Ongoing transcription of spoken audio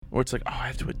Or it's like, oh, I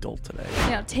have to adult today.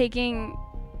 Taking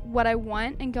what I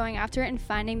want and going after it and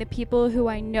finding the people who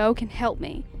I know can help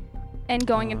me and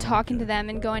going and talking to them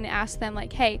and going to ask them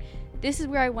like, hey, this is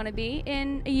where I want to be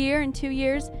in a year, in 2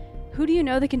 years. Who do you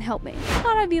know that can help me? I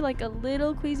thought I'd be like a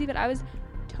little queasy, but I was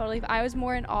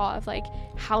more in awe of like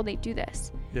how they do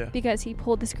this. Yeah. Because he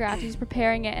pulled this graft, he's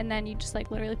preparing it, and then you just like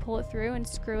literally pull it through and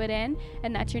screw it in,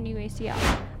 and that's your new ACL.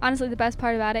 Honestly, the best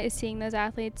part about it is seeing those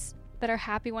athletes that are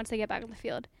happy once they get back on the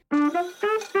field.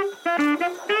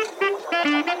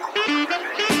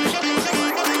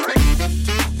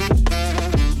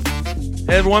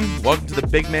 Hey everyone, welcome to the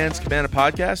Big Man's Cabana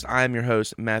podcast. I'm your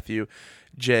host, Matthew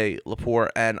J. Lepore,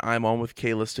 and I'm on with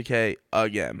Kayla Staquet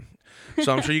again.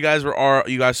 So I'm sure you guys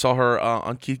saw her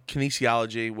on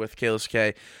Kinesiology with Kayla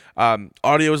Staquet.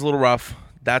 Audio is a little rough.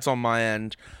 That's on my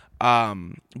end.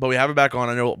 But we have her back on.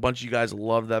 I know a bunch of you guys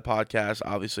loved that podcast.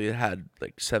 Obviously, it had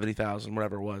like 70,000,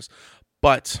 whatever it was.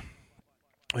 But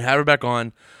we have her back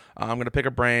on. I'm going to pick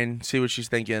her brain, see what she's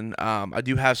thinking. I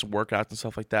do have some workouts and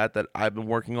stuff like that I've been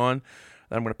working on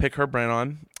that I'm going to pick her brain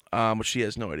on, which she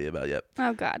has no idea about yet.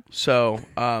 Oh, God. So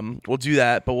we'll do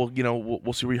that, but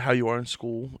we'll see how you are in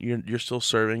school. You're still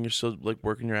serving. You're still like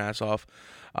working your ass off.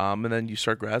 And then you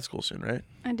start grad school soon, right?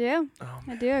 I do. Oh,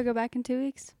 I do. I go back in 2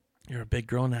 weeks. You're a big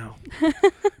girl now.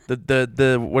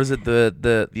 the what is it?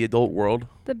 The adult world.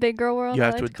 The big girl world. You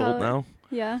have to adult now.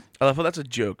 Yeah. I thought that's a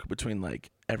joke between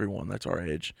like everyone that's our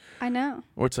age. I know.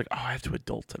 Or it's like, oh, I have to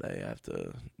adult today. I have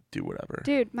to do whatever.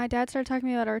 Dude, my dad started talking to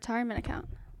me about a retirement account.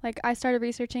 Like I started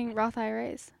researching Roth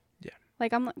IRAs. Yeah.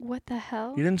 Like I'm like, what the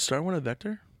hell? You didn't start one at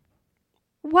Vector?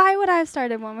 Why would I have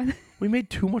started one with? We made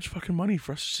too much fucking money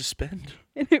for us to spend.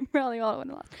 It probably all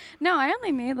went lost. No, I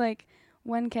only made like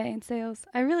 1K in sales.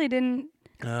 I really didn't.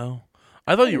 No.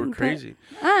 I thought you were crazy.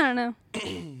 I don't know.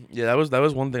 Yeah, that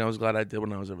was one thing I was glad I did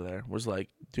when I was over there. Was like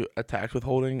do a tax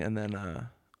withholding and then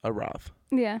a Roth.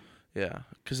 Yeah. Yeah,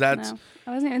 because that's. No,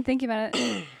 I wasn't even thinking about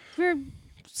it. We were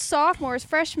sophomores,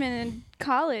 freshmen in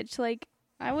college. Like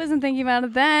I wasn't thinking about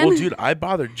it then. Well, dude, I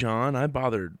bothered John. I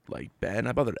bothered like Ben.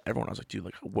 I bothered everyone. I was like, dude,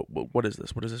 like, what is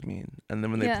this? What does this mean? And then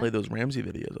when they played those Ramsey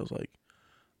videos, I was like,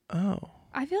 oh.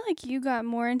 I feel like you got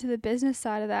more into the business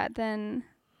side of that than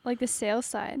like the sales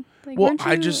side. Like, well,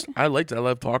 I liked it. I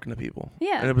love talking to people.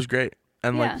 Yeah. And it was great.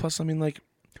 And like, plus, I mean, like,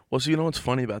 well, so you know what's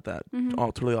funny about that? Mm-hmm. Oh,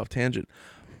 totally off tangent.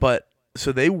 But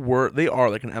so they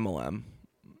are like an MLM.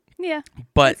 Yeah.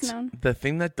 But the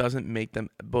thing that doesn't make them,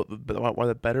 why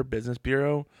the Better Business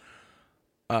Bureau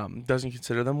doesn't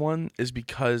consider them one is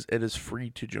because it is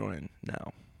free to join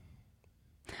now.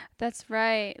 That's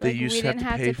right. Like we didn't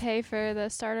have to pay for the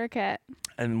starter kit.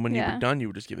 And when you were done, you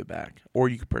would just give it back. Or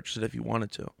you could purchase it if you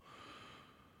wanted to.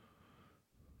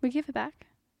 We give it back?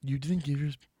 You didn't give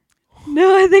yours?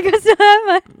 No, I think I still have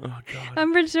mine. Oh, God.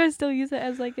 I'm pretty sure I still use it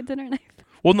as like a dinner knife.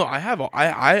 Well, no, I have.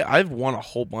 I've won a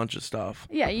whole bunch of stuff.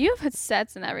 Yeah, you've had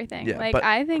sets and everything. Yeah, like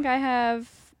I think I have,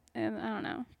 I don't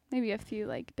know, maybe a few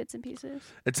like bits and pieces.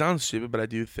 It sounds stupid, but I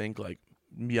do think like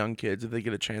young kids, if they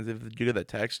get a chance, if you get that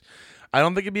text, I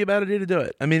don't think it'd be a bad idea to do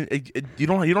it. I mean, you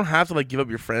don't have to like give up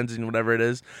your friends and whatever it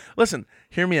is. Listen,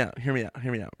 hear me out,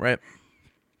 right?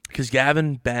 Because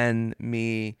Gavin, Ben,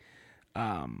 me,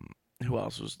 who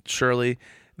else was Shirley?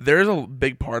 There's a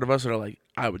big part of us that are like,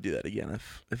 I would do that again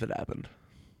if it happened.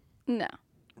 No.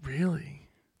 Really?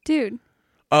 Dude.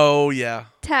 Oh, yeah.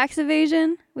 Tax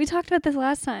evasion. We talked about this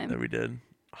last time. That we did.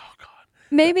 Oh, God.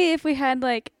 Maybe if we had,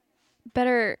 like,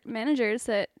 better managers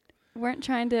that weren't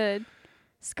trying to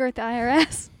skirt the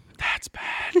IRS. That's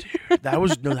bad, dude. that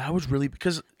was really,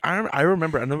 because I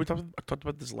remember, I know I talked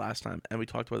about this last time, and we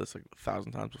talked about this like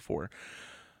 1,000 times before.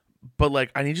 But,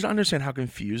 like, I need you to understand how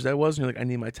confused I was. And you're like, I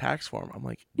need my tax form. I'm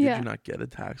like, did you not get a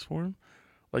tax form?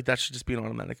 Like, that should just be an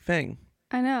automatic thing.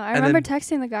 I know. I remember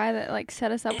texting the guy that, like,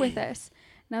 set us up with this.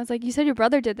 And I was like, you said your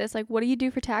brother did this. Like, what do you do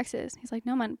for taxes? He's like,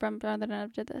 no, my brother never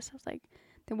did this. I was like,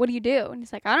 then what do you do? And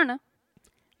he's like, I don't know.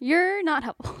 You're not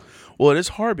helpful. Well, it is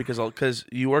hard because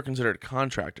you are considered a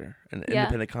contractor, an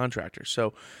independent contractor.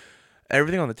 So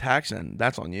everything on the tax end,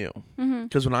 that's on you.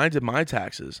 Because when I did my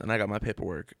taxes and I got my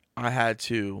paperwork, I had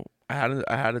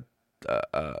a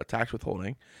tax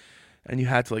withholding, and you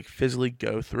had to like physically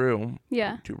go through,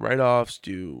 do write-offs,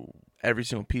 do every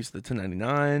single piece of the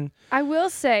 1099. I will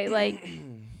say, like,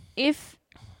 if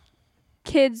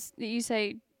kids that you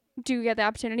say do get the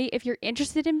opportunity, if you're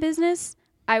interested in business,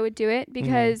 I would do it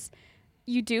because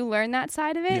you do learn that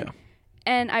side of it. Yeah.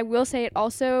 And I will say it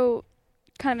also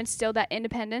kind of instilled that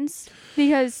independence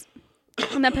because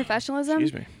and that professionalism.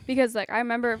 Excuse me. Because like I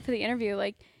remember for the interview,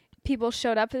 like people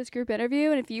showed up for this group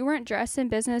interview, and if you weren't dressed in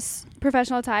business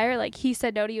professional attire, like he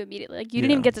said no to you immediately. Like you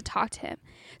didn't even get to talk to him.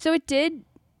 So it did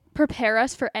prepare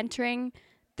us for entering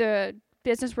the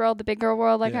business world, the big girl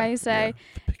world, like how you say,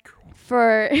 the big girl.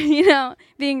 For,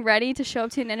 being ready to show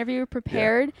up to an interview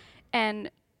prepared and,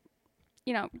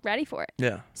 ready for it.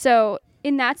 Yeah. So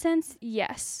in that sense,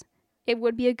 yes, it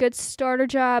would be a good starter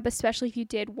job, especially if you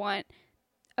did want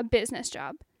a business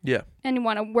job. Yeah. And you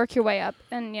want to work your way up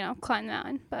and, climb the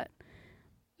mountain. But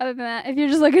other than that, if you're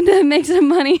just looking to make some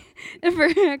money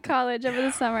for college over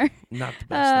the summer. Not the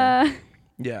best thing.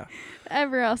 Yeah.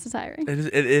 Everyone else is hiring.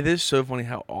 It is so funny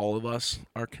how all of us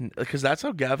are, because that's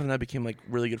how Gavin and I became like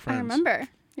really good friends. I remember.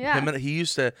 Yeah. He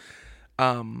used to,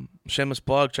 shameless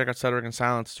plug, check out Cedric and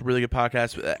Silence. It's a really good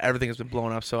podcast. Everything has been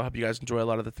blowing up, so I hope you guys enjoy a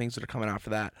lot of the things that are coming after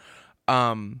that.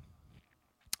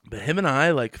 But him and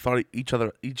I thought each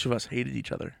of us hated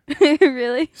each other.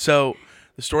 Really? So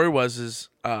the story is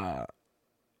I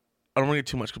don't want to get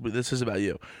too much because this is about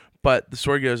you, but the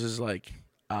story goes is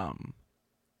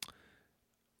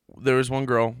there was one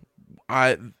girl,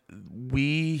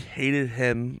 we hated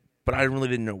him, but I really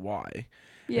didn't know why.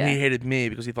 Yeah. And he hated me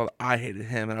because he thought I hated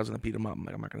him, and I was gonna beat him up. I'm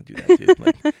like, I'm not gonna do that,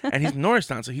 dude. And he's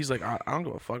Norristown, so he's like, I don't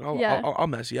give a fuck. I'll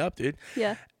mess you up, dude.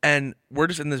 Yeah. And we're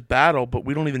just in this battle, but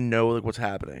we don't even know what's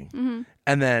happening. Mm-hmm.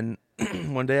 And then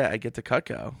one day I get to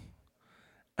Cutco,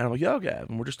 and I'm like, yo, Gav,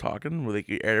 and we're just talking.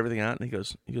 We air everything out, and he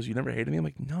goes, you never hated me? I'm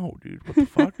like, no, dude, what the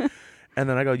fuck? And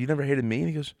then I go, you never hated me? And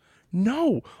he goes,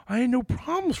 no, I had no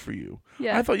problems for you.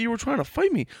 Yeah. I thought you were trying to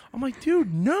fight me. I'm like,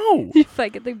 dude, no. You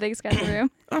fight at the biggest guy in the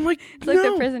room. I'm like, it's like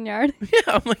the prison yard. Yeah,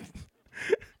 I'm like,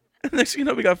 and next thing you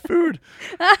know, we got food.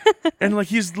 And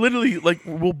he's literally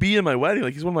will be in my wedding.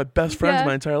 He's one of my best friends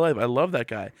my entire life. I love that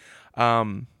guy.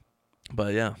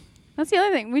 But yeah. That's the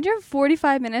other thing. We drove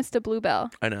 45 minutes to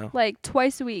Bluebell. I know.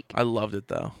 Twice a week. I loved it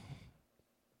though.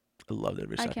 I loved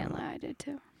every second. I can't lie, I did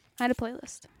too. I had a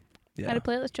playlist. Yeah. I had a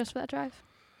playlist just for that drive.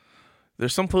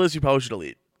 There's some playlists you probably should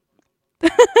delete.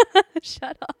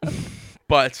 Shut up.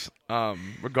 But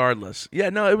regardless, yeah,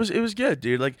 no, it was good,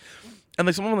 dude.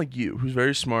 And someone like you, who's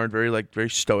very smart, very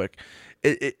stoic,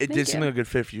 it did seem like a good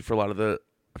fit for you for a lot of the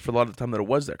time that it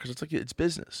was there, because it's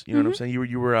business. You know what I'm saying?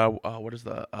 You were what is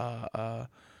the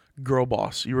girl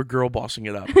boss? You were girl bossing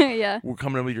it up. Yeah. We're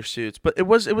coming in with your suits, but it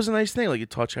was a nice thing. It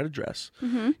taught you how to dress.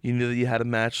 Mm-hmm. You knew that you had to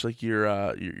match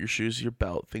your shoes, your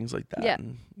belt, things like that. Yeah.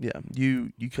 And yeah.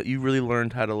 You really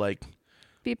learned how to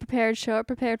be prepared, show up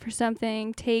prepared for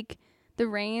something, take the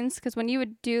reins, because when you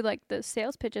would do the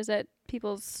sales pitches at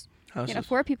people's houses.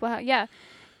 For people,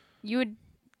 you would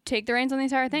take the reins on the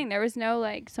entire thing. There was no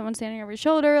someone standing over your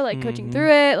shoulder, coaching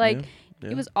through it.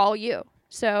 It was all you.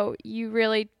 So you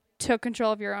really took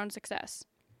control of your own success.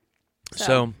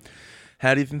 So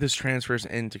how do you think this transfers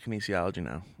into kinesiology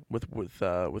now with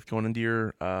going into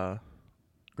your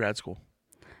grad school?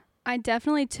 I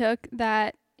definitely took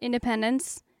that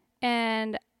independence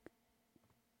and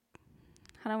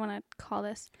how do I want to call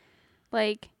this?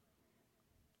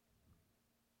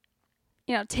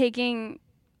 Taking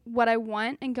what I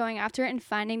want and going after it and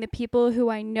finding the people who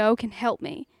I know can help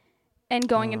me and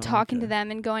going and talking to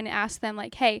them and going to ask them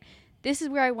hey, this is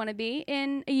where I want to be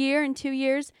in a year, in 2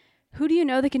 years. Who do you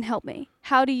know that can help me?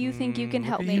 How do you think you can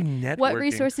help me? What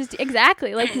resources?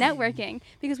 Exactly, networking.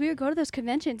 Because we would go to those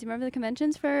conventions. You remember the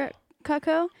conventions for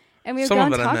Cutco? And we would go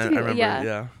and talk to people.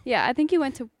 Yeah. I think you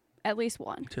went to at least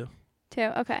one. Two.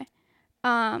 Okay.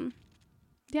 Yeah,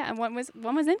 and one was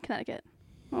in Connecticut.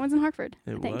 One was in Hartford.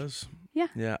 It was. Yeah.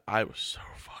 Yeah, I was so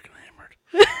fucking hammered.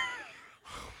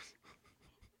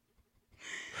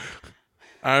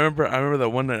 I remember that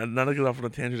one night, not to get off on a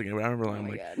tangent again, but I remember I'm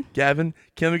God. Gavin,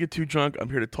 can't we get too drunk? I'm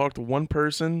here to talk to one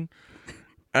person,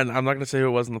 and I'm not gonna say who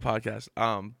it was on the podcast.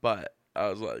 But I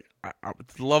was like, I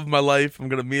love my life. I'm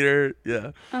gonna meet her.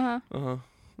 Yeah. Yeah.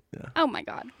 Oh my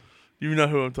God. You know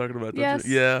who I'm talking about? Yes.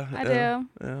 Yeah. I do.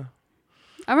 Yeah.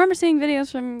 I remember seeing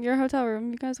videos from your hotel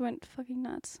room. You guys went fucking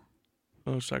nuts.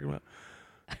 What was I talking about?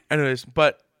 Anyways,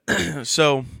 but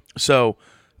so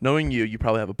knowing you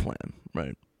probably have a plan,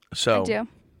 right? So I do.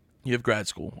 You have grad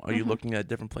school. Are you looking at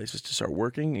different places to start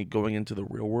working and going into the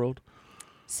real world?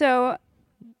 So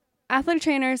athletic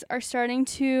trainers are starting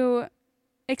to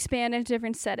expand into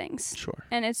different settings. Sure.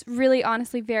 And it's really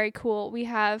honestly very cool. We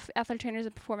have athletic trainers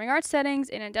in performing arts settings,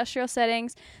 in industrial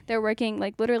settings. They're working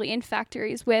literally in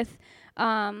factories with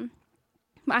I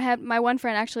have my one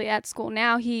friend actually at school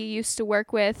now. He used to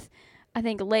work with I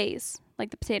think Lay's, the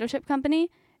potato chip company.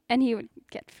 And he would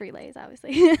get free Lays,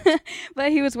 obviously.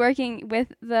 But he was working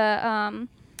with the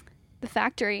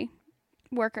factory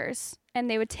workers. And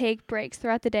they would take breaks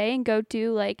throughout the day and go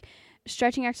do,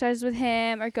 stretching exercises with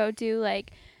him or go do,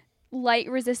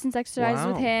 light resistance exercises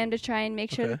with him to try and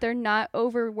make sure that they're not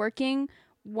overworking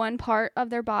one part of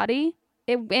their body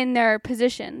in their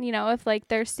position. You know, if like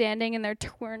they're standing and they're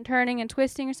turning and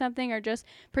twisting or something, or just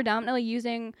predominantly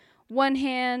using one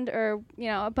hand, or, you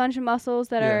know, a bunch of muscles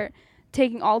that are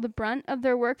taking all the brunt of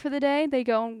their work for the day, they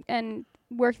go and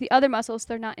work the other muscles so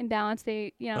they're not imbalanced.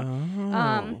 They, you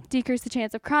know, decrease the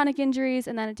chance of chronic injuries,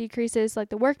 and then it decreases like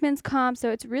the workman's comp.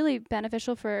 So it's really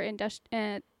beneficial for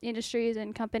industries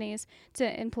and companies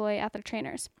to employ athletic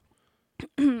trainers.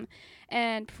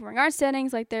 And performing arts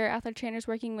settings, like their athletic trainers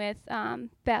working with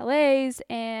ballets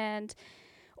and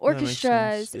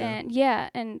orchestras, and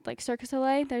and like Cirque du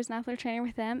Soleil, there's an athletic trainer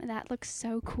with them, and that looks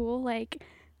so cool. Like,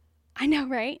 I know,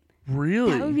 right?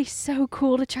 Really? That would be so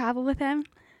cool to travel with them.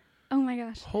 Oh my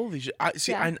gosh. Holy shit.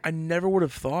 I never would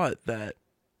have thought that.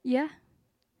 Yeah.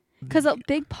 Because a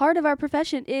big part of our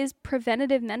profession is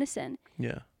preventative medicine.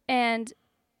 Yeah. And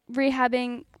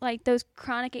rehabbing like those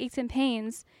chronic aches and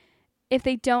pains, if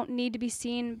they don't need to be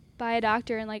seen by a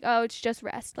doctor and like, oh, it's just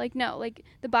rest. Like, no, like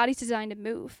the body's designed to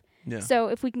move. Yeah. So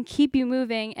if we can keep you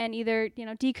moving and either, you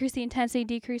know, decrease the intensity,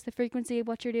 decrease the frequency of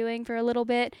what you're doing for a little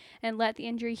bit and let the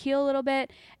injury heal a little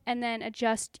bit, and then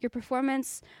adjust your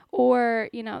performance, or,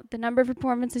 you know, the number of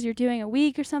performances you're doing a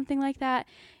week or something like that,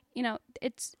 you know,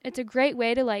 it's a great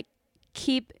way to like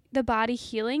keep the body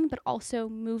healing but also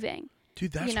moving.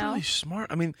 Dude, that's really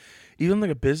smart. I mean, even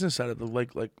like a business side of the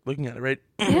like looking at it, right?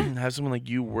 Have someone like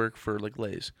you work for like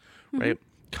Lay's, right?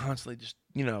 Constantly just,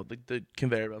 you know, like the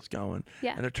conveyor belt's going,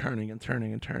 and they're turning and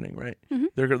turning and turning, right?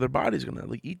 Their body's gonna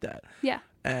like eat that. Yeah.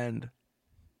 And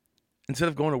instead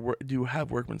of going to work, do you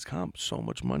have workman's comp? So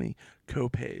much money,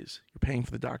 co-pays. You're paying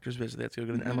for the doctor's visit. They have to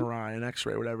go get an MRI, an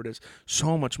X-ray, whatever it is.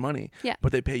 So much money. Yeah.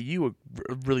 But they pay you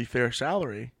a really fair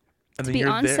salary, and then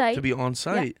you're there to be on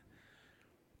site. Yeah.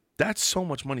 That's so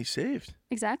much money saved.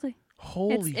 Exactly.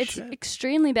 Holy shit. It's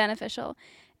extremely beneficial.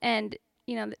 And,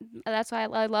 you know, that's why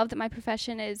I love that my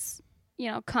profession is, you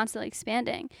know, constantly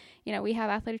expanding. You know, we have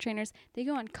athletic trainers. They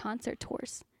go on concert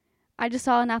tours. I just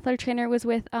saw an athletic trainer was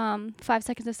with 5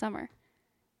 Seconds of Summer.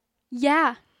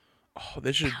 Yeah. Oh,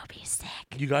 they should. That would be sick.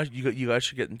 You guys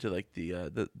should get into like the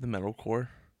metalcore.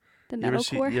 The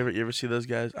metalcore? You ever see those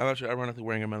guys? I'm actually ironically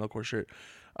wearing a metalcore shirt.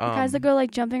 The guys that go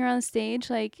like jumping around the stage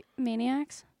like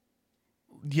maniacs.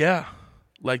 Yeah,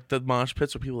 like the mosh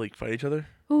pits where people like fight each other.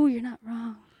 Oh, you're not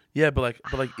wrong. Yeah, but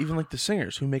like even like the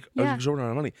singers who make an exorbitant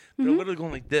amount of money, they're literally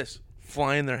going like this,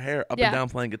 flying their hair up and down,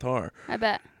 playing guitar. I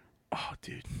bet. Oh,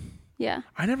 dude. Yeah.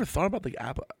 I never thought about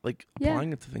like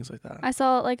applying it to things like that. I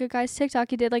saw like a guy's TikTok.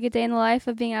 He did like a day in the life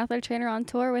of being an athletic trainer on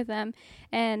tour with them,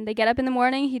 and they get up in the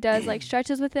morning. He does like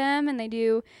stretches with them, and they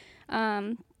do,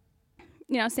 you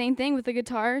know, same thing with the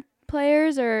guitar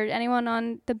players or anyone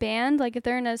on the band. Like if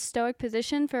they're in a stoic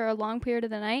position for a long period of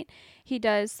the night, he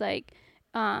does like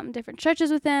different stretches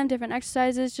with them, different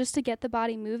exercises, just to get the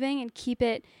body moving and keep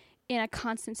it in a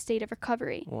constant state of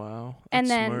recovery. Wow. And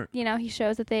then smart. You know, he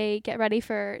shows that they get ready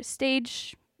for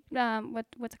stage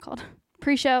what's it called,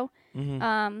 pre-show,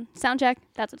 sound check,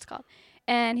 that's what it's called.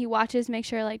 And he watches, make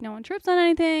sure like no one trips on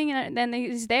anything, and then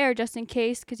he's there just in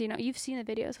case, because you know, you've seen the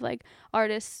videos of like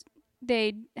artists,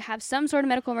 they have some sort of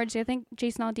medical emergency. I think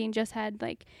Jason Aldean just had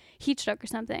like heat stroke or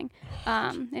something,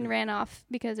 and ran off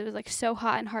because it was like so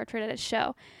hot in Hartford at his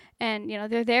show. And you know,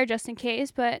 they're there just in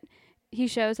case, but he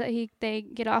shows that they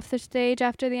get off the stage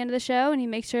after the end of the show, and he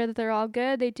makes sure that they're all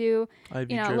good. They do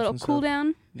IV, you know, a little cool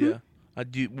down. Yeah. How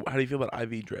do you feel about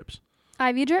IV drips?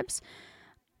 IV drips?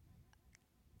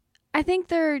 I think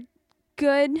they're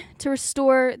good to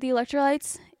restore the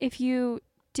electrolytes if you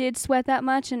did sweat that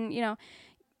much, and you know,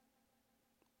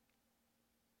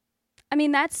 I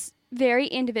mean, that's very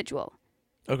individual.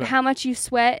 Okay. How much you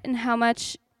sweat and how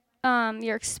much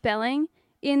you're expelling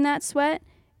in that sweat,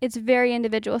 it's very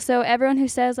individual. So everyone who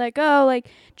says like, oh, like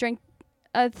drink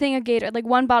a thing of Gatorade, like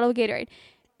 1 bottle of Gatorade,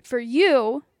 for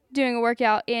you doing a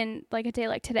workout in like a day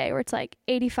like today where it's like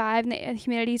 85 and the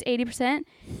humidity is 80%,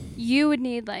 you would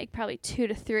need like probably 2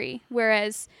 to 3,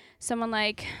 whereas someone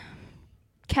like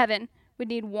Kevin would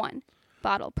need 1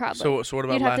 bottle probably. So what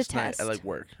about last night at like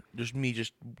work? Just me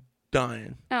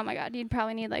dying. Oh my God, you'd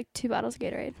probably need like 2 bottles of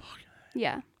Gatorade.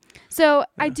 Yeah. So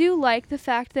I do like the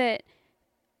fact that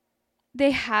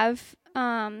they have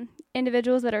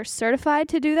individuals that are certified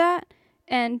to do that,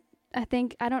 and I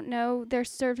don't know their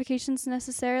certifications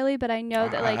necessarily, but I know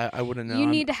that like I wouldn't know. You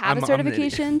need to have a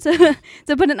certification to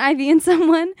put an IV in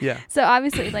someone. Yeah. So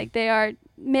obviously like they are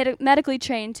medically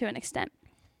trained to an extent,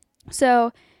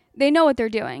 so they know what they're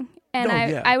doing, and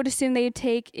I would assume they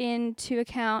take into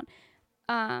account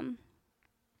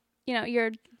you know,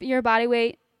 your body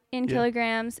weight in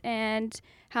kilograms and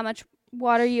how much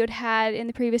water you had in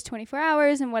the previous 24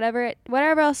 hours and whatever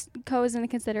else goes into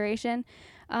consideration.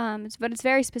 But it's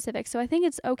very specific. So I think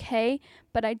it's okay,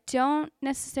 but I don't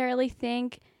necessarily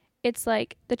think it's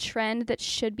like the trend that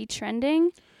should be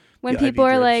trending when people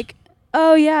are like,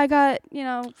 oh yeah, I got,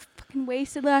 fucking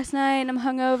wasted last night and I'm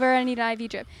hungover and I need an IV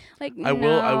drip. Like, I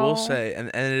will say, and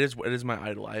it is my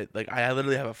idol. I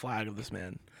literally have a flag of this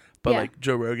man. But like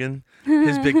Joe Rogan,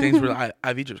 his big things were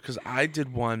IV drips, because I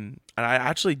did one and I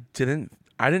actually didn't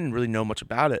really know much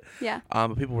about it. Yeah.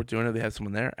 But people were doing it. They had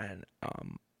someone there, and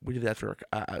we did that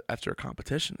after a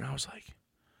competition. And I was like,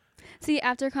 see,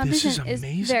 after a competition is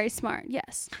very smart.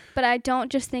 Yes, but I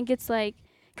don't just think it's like,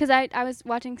 because I was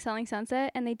watching Selling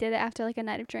Sunset and they did it after like a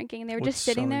night of drinking and they were just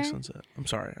sitting there. Sunset? I'm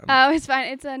sorry. Oh, it's fine.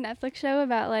 It's a Netflix show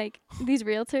about like these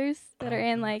realtors that are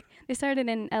in like, they started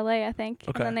in LA, I think,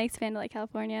 and then they expanded to like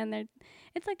California, and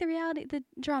it's like the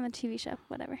drama TV show,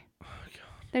 whatever. Oh,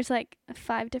 God. There's like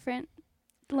 5 different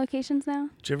locations now.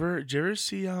 Did you ever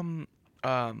see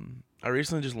I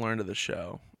recently just learned of the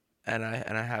show, and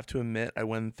I have to admit I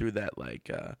went through that like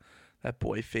that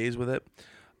boy phase with it.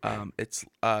 It's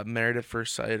Married at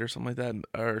First Sight or something like that,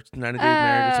 or 90 Days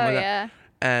Married or something like that.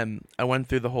 And I went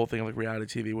through the whole thing of like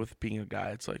reality TV with being a guy.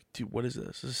 It's like, dude, what is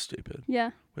this? This is stupid. Yeah.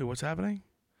 Wait, what's happening?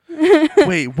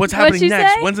 Wait, what's happening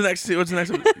next? Say? What's the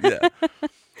next? Yeah.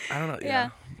 I don't know. Yeah.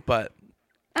 But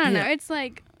I don't know. It's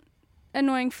like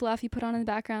annoying fluff you put on in the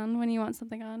background when you want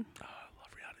something on. Oh, I love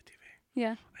reality TV.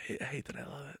 Yeah. I hate that I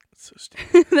love it. It's so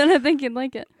stupid. Then I think you'd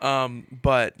like it.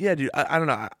 But yeah, dude, I don't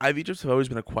know. IV drips have always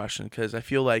been a question, because I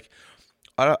feel like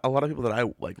a lot of people that I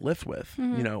like lift with,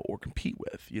 or compete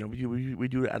with, we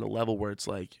do it at a level where it's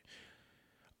like,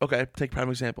 okay, take prime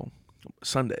example.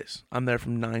 Sundays, I'm there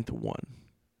from 9 to 1.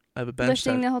 I have a bench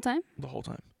lifting the whole time. The whole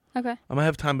time. Okay. I might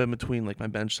have time in between like my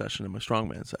bench session and my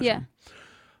strongman session. Yeah.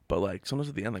 But like sometimes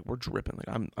at the end, like we're dripping.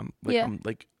 Like I'm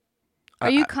like. Are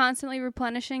you constantly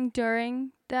replenishing during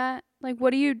that? Like,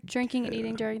 what are you drinking and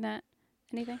eating during that?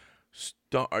 Anything?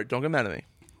 Don't get mad at me.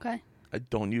 Okay. I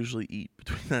don't usually eat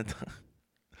between that time.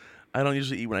 I don't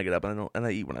usually eat when I get up, and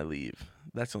I eat when I leave.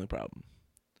 That's the only problem.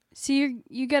 So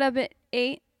you get up at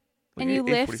 8, like, and you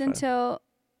lift until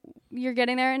you're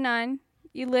getting there at 9.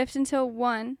 You lift until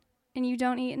 1, and you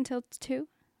don't eat until 2.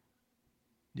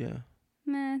 Yeah.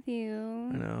 Matthew.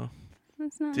 I know.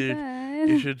 That's not dude, good.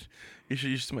 You should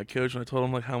use my coach when I told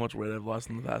him like how much weight I've lost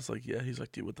in the past. Like, yeah, he's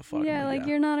like, dude, what the fuck? Yeah, like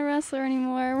you're not a wrestler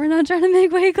anymore. We're not trying to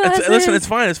make weight classes. Listen, it's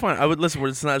fine. I would listen.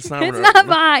 It's not. It's not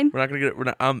fine. We're not gonna get it.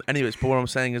 We're not. Anyways, but what I'm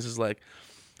saying is like,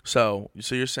 so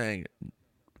you're saying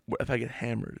if I get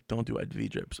hammered, don't do IV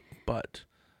drips. But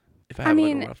if I have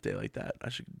like a rough day like that, I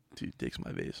should take some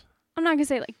IVs. I'm not gonna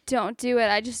say like don't do it.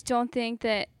 I just don't think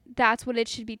that that's what it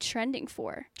should be trending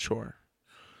for. Sure.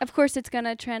 Of course, it's going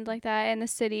to trend like that in the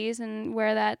cities and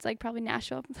where that's like probably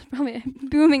Nashville. It's probably a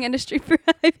booming industry for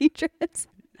IV drips.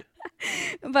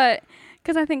 But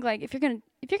because I think like if you're going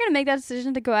to make that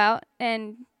decision to go out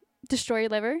and destroy your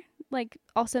liver, like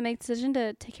also make the decision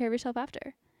to take care of yourself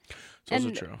after. It's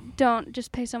also true. Don't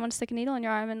just pay someone to stick a needle in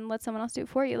your arm and let someone else do it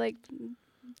for you. Like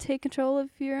take control of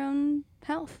your own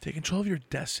health. Take control of your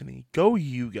destiny. Go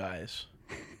you guys.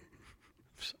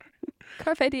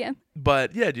 Carpe diem.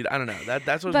 But yeah, dude, I don't know.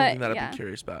 That's one thing that I've been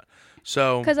curious about.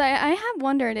 So because I have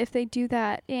wondered if they do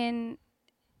that in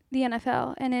the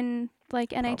NFL and in like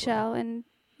NHL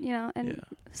and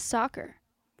soccer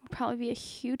would probably be a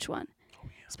huge one,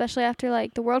 especially after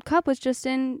like the World Cup was just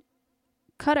in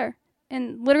Qatar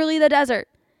in literally the desert.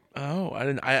 Oh, I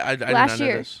didn't. I did last not know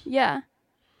year. This. Yeah,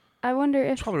 I wonder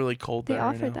if it's probably really cold they there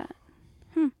offered right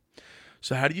that.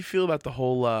 So how do you feel about the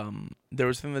whole? There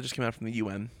was something that just came out from the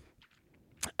UN.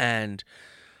 And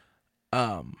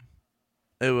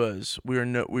it was we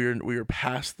were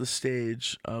past the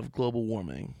stage of global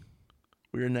warming.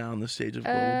 We are now in the stage of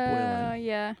global boiling.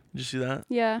 Yeah. Did you see that?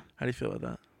 Yeah. How do you feel about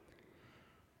that?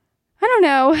 I don't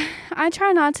know. I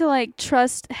try not to like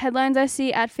trust headlines I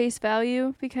see at face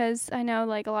value because I know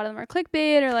like a lot of them are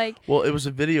clickbait or like. Well, it was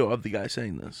a video of the guy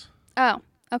saying this. Oh,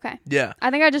 okay. Yeah.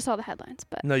 I think I just saw the headlines,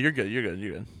 but. No, you're good.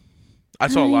 I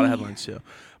saw a lot of headlines too.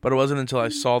 But it wasn't until I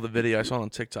saw the video, I saw it on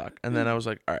TikTok, and then I was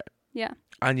like, all right. Yeah.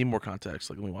 I need more context.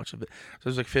 Like, let me watch it. So it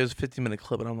was like a 15-minute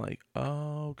clip, and I'm like,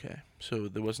 oh, okay. So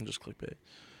there wasn't just clickbait.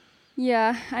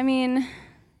 Yeah. I mean,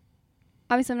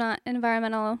 obviously I'm not an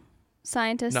environmental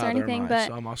scientist or anything, but.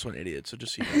 So I'm also an idiot, so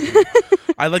just so you know.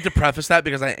 I like to preface that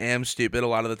because I am stupid a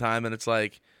lot of the time, and it's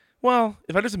like, well,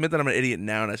 if I just admit that I'm an idiot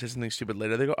now and I say something stupid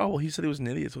later, they go, oh, well, he said he was an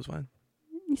idiot, so it's fine.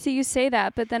 See, you say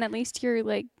that, but then at least you're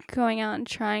like going out and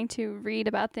trying to read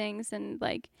about things and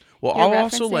like. Well, I'll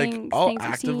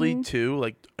actively too,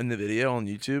 like in the video on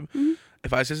YouTube,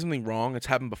 if I say something wrong, it's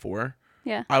happened before.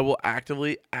 Yeah. I will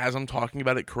actively, as I'm talking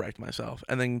about it, correct myself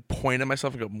and then point at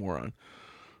myself and go, moron.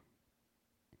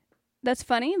 that's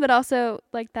funny, but also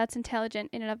like that's intelligent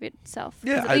in and of itself.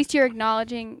 Yeah, at least you're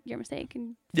acknowledging your mistake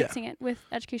and fixing it with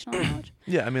educational knowledge.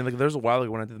 Yeah, I mean, like, there's a while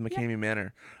ago when I did the McCamey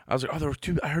Manor, I was like, oh,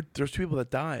 I heard there was 2 people that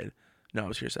died. No, it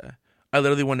was hearsay. I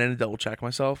literally went in and double checked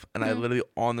myself, and I literally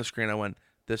on the screen I went,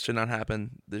 this should not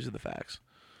happen. These are the facts.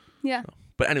 Yeah. So,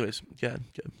 but anyways, yeah,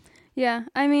 good. Yeah,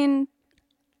 I mean,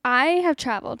 I have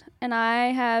traveled, and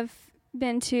I have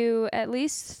been to at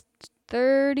least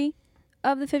 30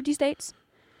 of the 50 states,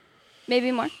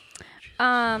 maybe more.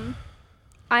 I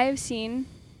have seen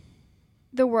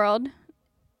the world,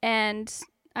 and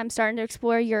I'm starting to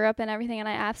explore Europe and everything, and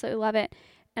I absolutely love it.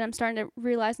 And I'm starting to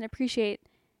realize and appreciate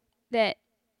that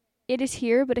it is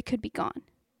here, but it could be gone.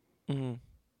 Mm-hmm.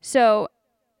 So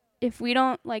if we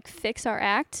don't like fix our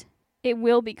act, it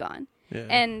will be gone. Yeah.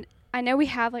 And I know we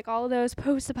have like all of those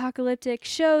post-apocalyptic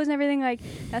shows and everything. Like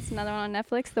that's another one on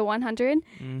Netflix, The 100.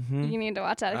 Mm-hmm. You need to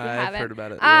watch that if you I've haven't. heard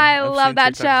about it. Yeah. I I've love seen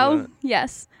that TikToks about show. it.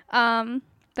 Yes.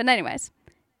 But anyways,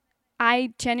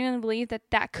 I genuinely believe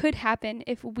that could happen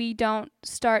if we don't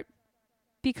start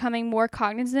becoming more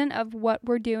cognizant of what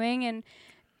we're doing and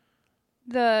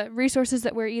the resources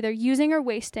that we're either using or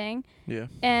wasting. Yeah.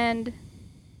 And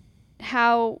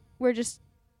how we're just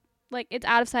like it's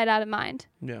out of sight, out of mind.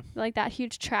 Yeah. Like that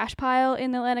huge trash pile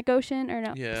in the Atlantic Ocean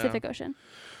Pacific Ocean.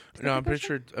 No, I'm pretty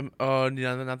sure. Yeah,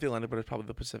 not the Atlantic, but it's probably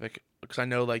the Pacific. Because I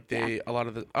know, like, a lot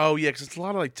of the. Oh, yeah, because it's a lot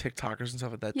of, like, TikTokers and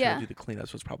stuff like that trying to do the cleanup,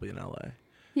 so it's probably in LA.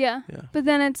 Yeah. Yeah. But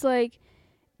then it's like,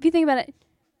 if you think about it,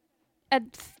 at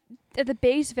the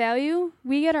base value,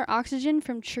 we get our oxygen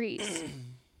from trees.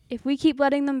 If we keep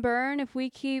letting them burn, if we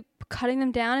keep cutting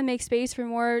them down and make space for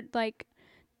more, like,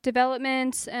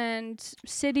 developments and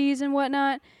cities and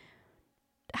whatnot,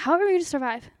 how are we going to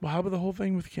survive? Well, how about the whole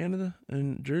thing with Canada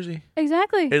and Jersey?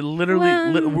 Exactly. It literally...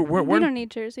 we don't need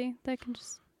Jersey. That can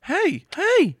just... Hey!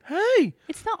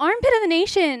 It's the armpit of the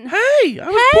nation. Hey! I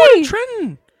was born in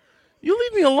Trenton. You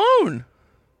leave me alone.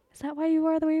 Is that why you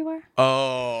are the way you are?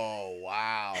 Oh,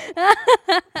 wow.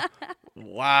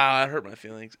 Wow, that hurt my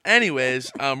feelings.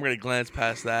 Anyways, we're going to glance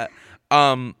past that.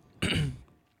 But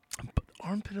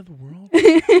armpit of the world?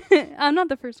 I'm not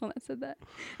the first one that said that.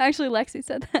 Actually, Lexi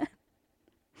said that.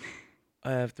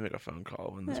 I have to make a phone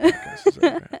call when this podcast is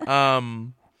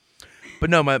over. But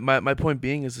no, my point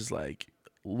being is like,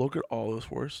 look at all those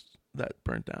forests that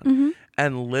burnt down. Mm-hmm.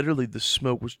 And literally the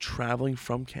smoke was traveling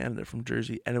from Canada, from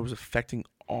Jersey, and it was affecting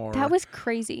our... That was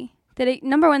crazy.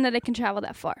 Number one, that it can travel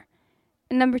that far.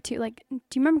 And number two, like, do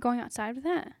you remember going outside with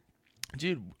that?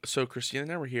 Dude, so Christina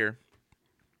and I were here,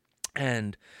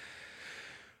 and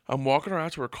I'm walking her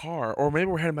out to her car, or maybe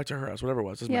we're heading back to her house, whatever it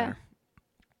was, doesn't matter.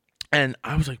 And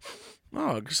I was like,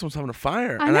 oh, I guess someone's having a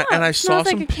fire. I saw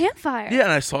some... like a campfire. Yeah,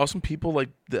 and I saw some people, like,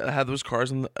 that had those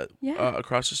cars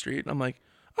across the street, and I'm like,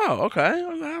 oh, okay,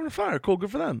 I'm having a fire. Cool,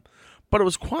 good for them. But it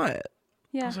was quiet.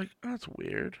 Yeah. I was like, oh, that's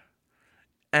weird.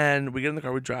 And we get in the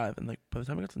car, we drive, and, like, by the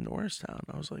time we got to Norristown,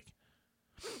 I was like,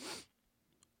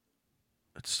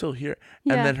 it's still here.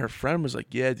 Yeah. And then her friend was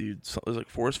like, yeah, dude, there's, like,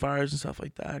 forest fires and stuff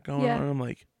like that going on. I'm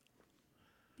like,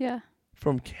 yeah.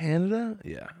 From Canada?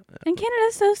 Yeah. And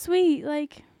Canada's so sweet.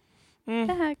 Like,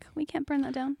 the heck? We can't burn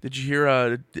that down. Did you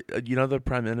hear, the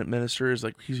prime minister is,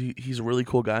 like, he's a really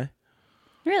cool guy?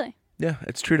 Really? Yeah,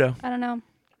 it's Trudeau. I don't know.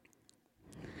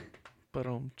 But,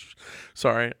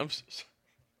 sorry. I'm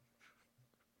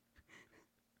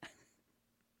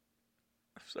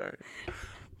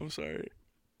sorry.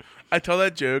 I tell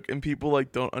that joke and people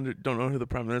like don't know who the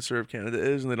Prime Minister of Canada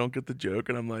is and they don't get the joke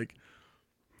and I'm like,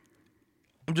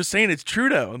 I'm just saying it's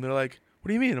Trudeau and they're like, what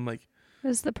do you mean? I'm like,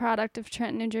 this is the product of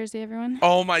Trenton, New Jersey, everyone.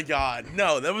 Oh my God,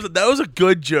 no, that was a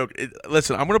good joke.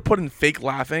 Listen, I'm gonna put in fake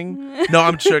laughing. No,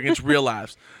 I'm joking. It's real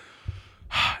laughs.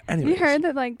 Anyways. You heard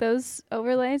that like those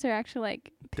overlays are actually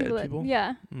like people dead people?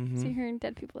 Yeah. Mm-hmm. So you're hearing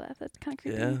dead people laugh. That's kind of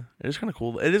creepy. Yeah, it is kind of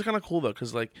cool. It is kind of cool though,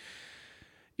 because like,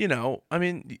 I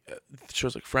mean,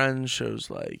 shows like Friends,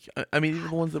 shows like, I mean, even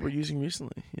the ones that we're using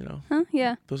recently, Huh?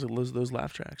 Yeah. Those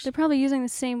laugh tracks. They're probably using the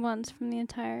same ones from the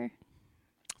entire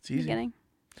beginning.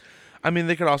 I mean,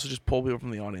 they could also just pull people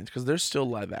from the audience because there's still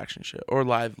live action show or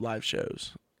live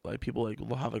shows. Like people like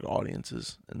will have like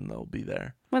audiences and they'll be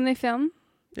there when they film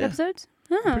episodes.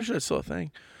 I'm pretty sure that's still a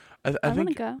thing. I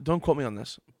think. Go. Don't quote me on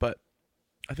this, but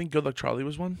I think Good Luck Charlie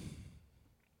was one.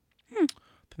 I think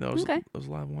that was that was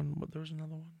a live one, but there was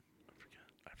another one.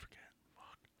 I forget.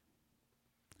 Fuck.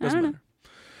 Doesn't matter.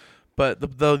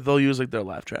 But they'll use like their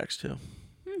laugh tracks too.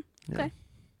 Okay.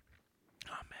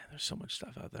 Oh man, there's so much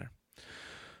stuff out there.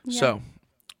 Yeah. So,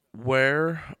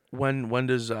 when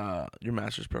does your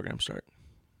master's program start?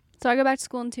 So I go back to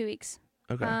school in 2 weeks.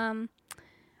 Okay.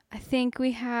 I think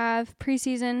we have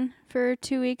preseason for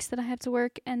 2 weeks that I have to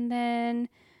work, and then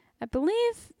I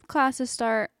believe classes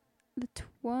start the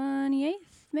 28th,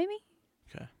 maybe.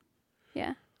 Okay.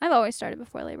 Yeah, I've always started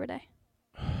before Labor Day.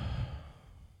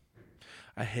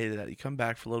 I hated that. You come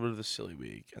back for a little bit of the silly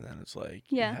week, and then it's like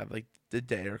you have like the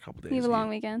day or a couple days. You have a long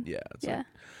weekend. Yeah.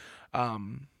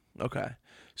 Okay.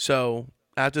 So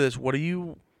after this, what are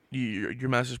your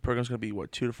master's program is going to be?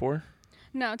 What, 2 to 4?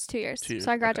 No, it's 2 years. 2 years.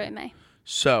 So I graduate in May.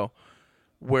 So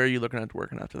where are you looking at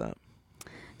working after that?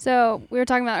 So we were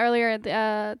talking about earlier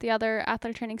the other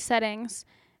athletic training settings.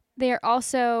 They are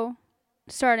also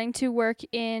starting to work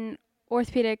in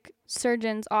orthopedic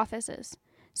surgeons' offices.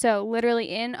 So literally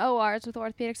in ORs with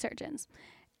orthopedic surgeons.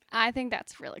 I think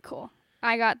that's really cool.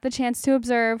 I got the chance to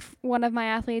observe one of my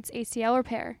athletes' ACL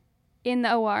repair in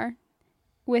the OR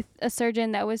with a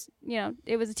surgeon that was,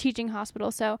 it was a teaching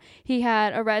hospital. So he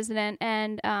had a resident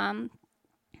and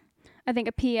I think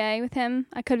a PA with him.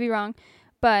 I could be wrong.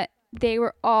 But they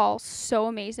were all so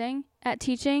amazing at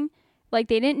teaching. Like,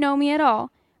 they didn't know me at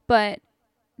all, but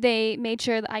they made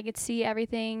sure that I could see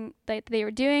everything that they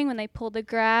were doing when they pulled the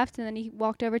graft, and then he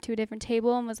walked over to a different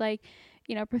table and was like,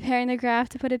 preparing the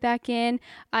graft to put it back in.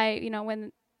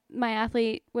 When my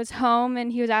athlete was home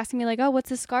and he was asking me like, oh, what's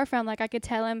this scar from? Like, I could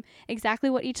tell him exactly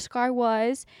what each scar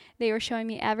was. They were showing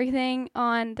me everything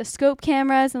on the scope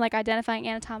cameras and like identifying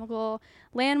anatomical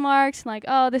landmarks and like,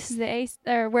 oh, this is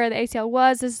where the ACL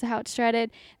was. This is how it's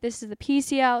shredded. This is the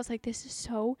PCL. It's like, this is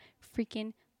so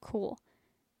freaking cool.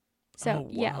 So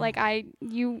yeah, like so I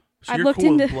you're looked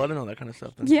cool into with blood and all that kind of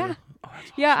stuff. Then yeah, too. Oh, that's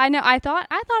awesome. Yeah, I know. I thought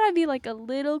I'd be like a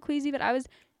little queasy, but I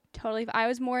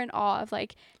was more in awe of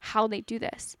like how they do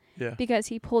this. Yeah. Because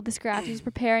he pulled this graft, he's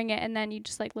preparing it, and then you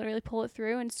just like literally pull it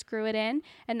through and screw it in,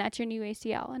 and that's your new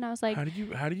ACL. And I was like, how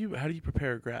do you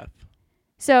prepare a graft?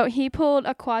 So he pulled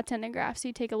a quad tendon graft. So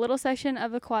you take a little section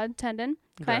of the quad tendon.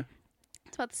 Okay.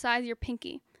 It's about the size of your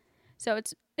pinky. So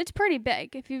it's pretty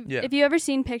big. If you ever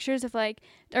seen pictures of like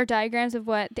or diagrams of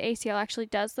what the ACL actually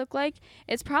does look like,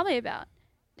 it's probably about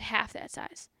half that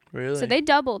size. Really? So they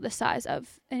doubled the size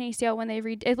of an ACL when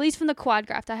they at least from the quad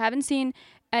graft. I haven't seen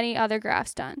any other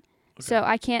grafts done. Okay. So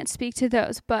I can't speak to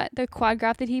those, but the quad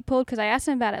graft that he pulled, because I asked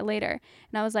him about it later,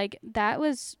 and I was like, that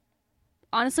was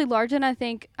honestly larger than I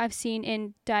think I've seen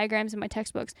in diagrams in my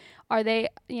textbooks. Are they,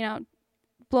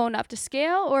 blown up to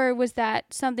scale, or was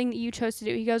that something that you chose to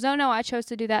do? He goes, oh no, I chose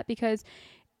to do that because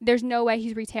there's no way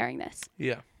he's re-tearing this.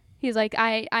 Yeah. He's like,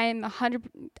 I am 100,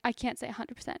 I can't say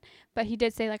 100%, but he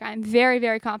did say like, I'm very,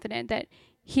 very confident that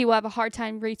he will have a hard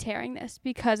time re-tearing this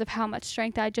because of how much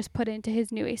strength I just put into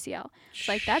his new ACL. It's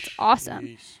like, that's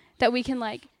awesome that we can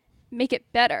like make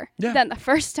it better than the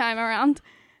first time around.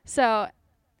 So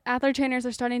athletic trainers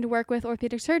are starting to work with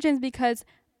orthopedic surgeons because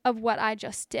of what I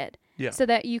just did. Yeah. So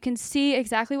that you can see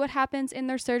exactly what happens in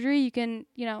their surgery. You can,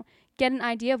 get an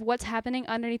idea of what's happening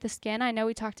underneath the skin. I know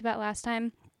we talked about last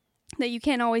time that you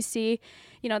can't always see,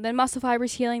 the muscle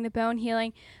fibers healing, the bone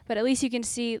healing, but at least you can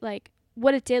see like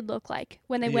what it did look like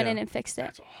when they went in and fixed it.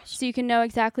 That's awesome. So you can know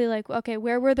exactly like, okay,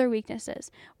 where were their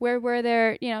weaknesses? Where were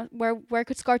their, where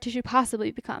could scar tissue possibly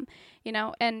become?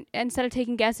 And instead of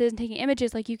taking guesses and taking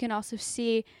images, like you can also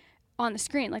see on the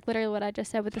screen, like literally what I just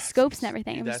said with the scopes and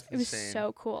everything. It was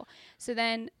so cool. So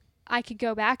then I could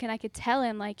go back and I could tell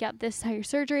him like, yep, this is how your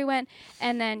surgery went.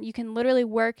 And then you can literally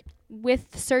work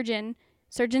with the surgeon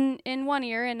in one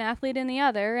ear and athlete in the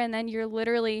other. And then you're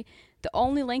literally the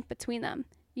only link between them.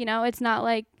 It's not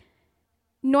like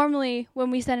normally when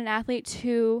we send an athlete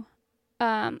to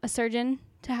a surgeon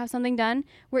to have something done,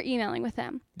 we're emailing with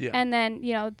them. Yeah. And then,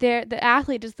 the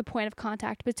athlete is the point of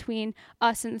contact between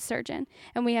us and the surgeon.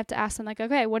 And we have to ask them like,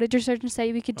 okay, what did your surgeon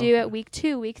say we could do at week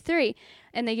 2, week 3?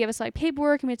 And they give us like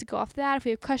paperwork and we have to go off that. If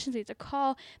we have questions, we have to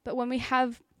call. But when we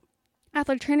have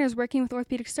athletic trainers working with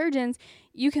orthopedic surgeons,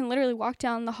 you can literally walk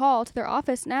down the hall to their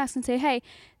office and ask and say, hey,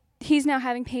 he's now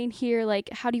having pain here. Like,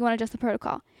 how do you want to adjust the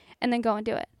protocol? And then go and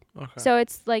do it. Okay. So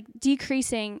it's like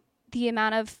decreasing the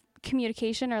amount of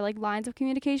communication or like lines of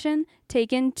communication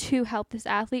taken to help this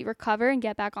athlete recover and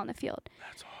get back on the field.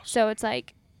 That's awesome. So it's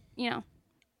like,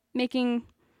 making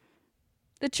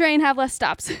the train have less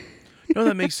stops. No,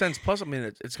 that makes sense. Plus, I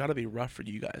mean, it's got to be rough for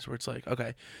you guys where it's like,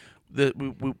 okay,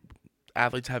 we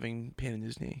athlete's having pain in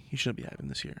his knee. He shouldn't be having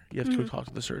this here. You have to go talk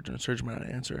to the surgeon. The surgeon might not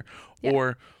answer. Yeah.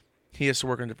 Or he has to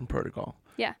work on a different protocol.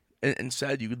 Yeah. And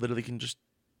instead, you literally can just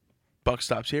buck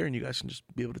stops here and you guys can just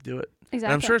be able to do it. Exactly.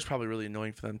 And I'm sure it's probably really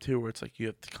annoying for them too, where it's like you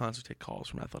have to constantly take calls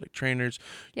from athletic trainers.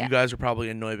 Yeah. You guys are probably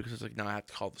annoyed because it's like now I have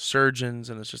to call the surgeins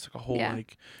and it's just like a whole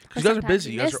like, because you guys are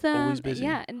busy. You guys are always busy.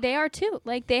 Yeah, and they are too.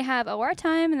 Like they have OR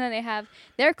time and then they have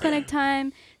their clinic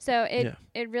time. So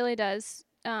it really does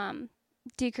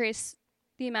decrease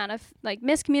the amount of like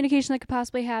miscommunication that could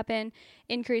possibly happen,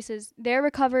 increases their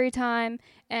recovery time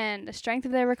and the strength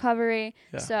of their recovery.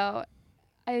 Yeah. So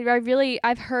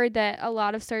I've heard that a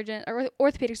lot of surgeons, or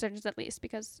orthopedic surgeons at least,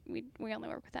 because we only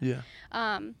work with them,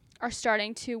 are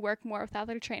starting to work more with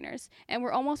athletic trainers, and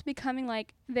we're almost becoming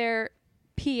like their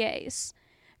PAs.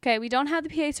 Okay, we don't have the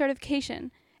PA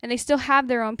certification, and they still have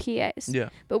their own PAs. Yeah.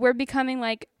 But we're becoming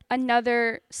like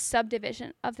another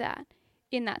subdivision of that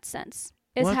in that sense.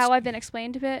 Is how I've been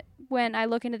explained to it when I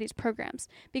look into these programs.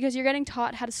 Because you're getting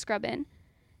taught how to scrub in.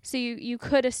 So you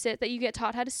could assist, that you get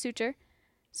taught how to suture.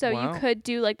 So you could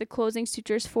do like the closing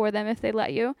sutures for them if they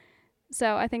let you.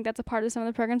 So I think that's a part of some of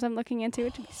the programs I'm looking into,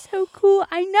 which would be so cool.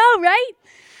 I know, right?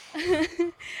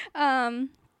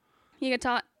 You get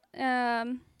taught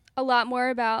a lot more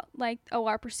about like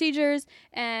OR procedures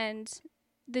and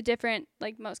the different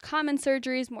like most common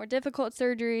surgeries, more difficult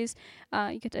surgeries.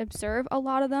 You get to observe a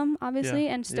lot of them, obviously,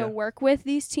 and still work with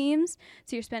these teams.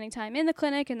 So you're spending time in the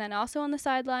clinic and then also on the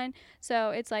sideline. So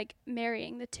it's like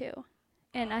marrying the two.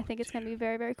 And I think it's going to be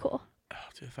very, very cool. Oh,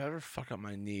 dude, if I ever fuck up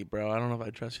my knee, bro, I don't know if I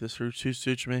trust you to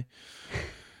suture me.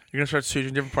 You're going to start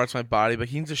suturing different parts of my body, but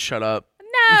he needs to shut up.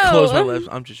 No. Close my lips.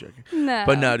 I'm just joking. No.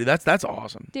 But no, dude, that's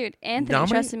awesome. Dude, Anthony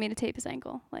trusted me to tape his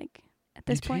ankle, like, at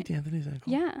this point. You taped Anthony's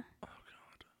ankle? Yeah. Oh,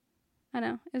 God. I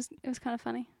know. It was kind of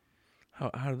funny. How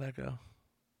did that go?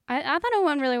 I thought it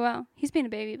went really well. He's being a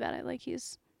baby about it. Like,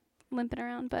 he's limping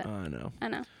around, but... I know.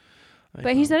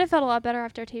 But he said it felt a lot better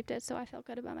after I taped it, so I felt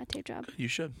good about my tape job. You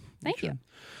should. Thank you.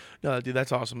 No, dude,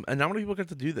 that's awesome. And not many people get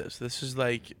to do this. This is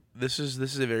a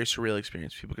very surreal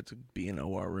experience. People get to be in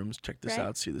OR rooms, check this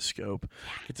out, see the scope,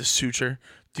 get to suture,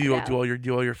 do all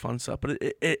your fun stuff. But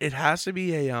it has to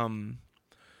be a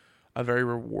very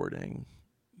rewarding,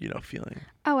 feeling.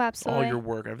 Oh, absolutely. All your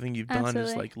work, everything you've done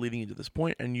is like leading you to this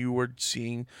point, and you were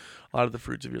seeing a lot of the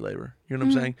fruits of your labor. You know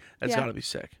what I'm saying? That's got to be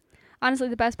sick. Honestly,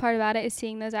 the best part about it is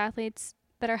seeing those athletes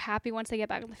that are happy once they get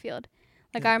back on the field.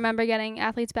 Like, I remember getting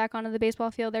athletes back onto the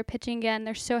baseball field. They're pitching again.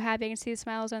 They're so happy. I can see the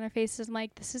smiles on their faces. I'm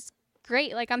like, this is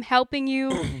great. Like, I'm helping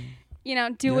you,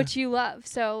 do what you love.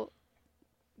 So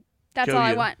that's all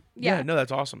I want. Yeah. No,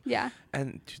 that's awesome. Yeah.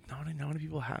 And dude, not many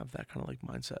people have that kind of, like,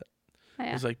 mindset.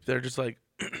 Yeah. It's like, they're just like,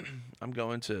 I'm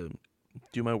going to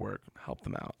do my work, help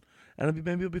them out. And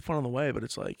maybe it'll be fun on the way, but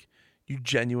it's like, you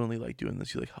genuinely like doing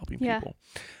this. You like helping people,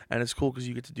 and it's cool because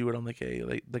you get to do it on like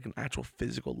an actual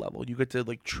physical level. You get to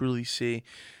like truly see.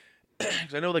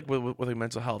 Because I know like with like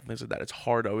mental health and things like that, it's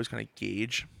hard to always kind of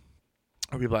gauge.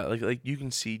 Or people like you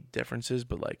can see differences,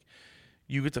 but like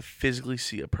you get to physically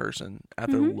see a person at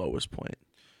their lowest point.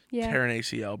 Yeah. Tear an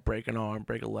ACL, break an arm,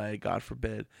 break a leg, God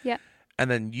forbid. Yeah. And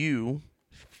then you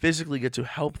physically get to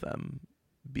help them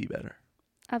be better.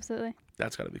 Absolutely.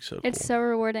 That's got to be so cool. It's so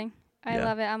rewarding. I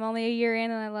love it. I'm only a year in,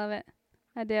 and I love it.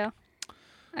 I do.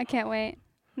 I can't wait.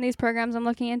 And these programs I'm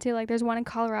looking into, like, there's one in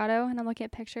Colorado, and I'm looking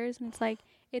at pictures, and it's like,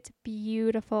 it's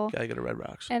beautiful. Gotta go to Red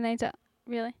Rocks. And they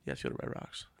really? Yes, go to Red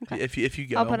Rocks. Okay. If you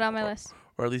go, I'll put it on my list.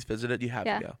 Or at least visit it. You have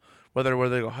to go. Whether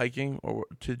they go hiking or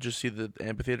to just see the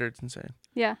amphitheater, it's insane.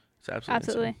 Yeah. It's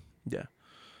absolutely insane. Yeah.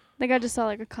 Like, I just saw,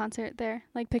 like, a concert there.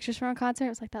 Like, pictures from a concert. I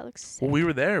was like, that looks sick. Well, we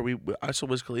were there. I saw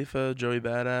Wiz Khalifa, Joey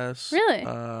Badass.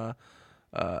 Really?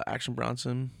 Action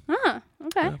Bronson. Ah,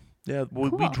 okay. Yeah,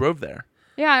 we drove there.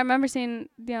 Yeah, I remember seeing,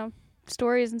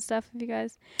 stories and stuff of you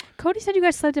guys. Cody said you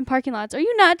guys slept in parking lots. Are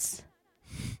you nuts?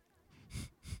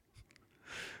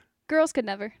 Girls could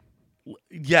never.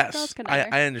 Yes, Girls could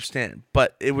never. I understand,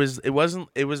 but it was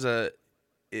a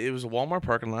Walmart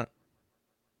parking lot.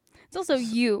 It's also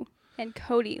you and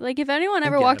Cody. Like, if anyone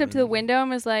ever walked up to the window and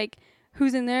was like,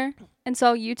 "Who's in there?" and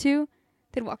saw you two,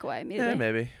 they'd walk away immediately. Yeah,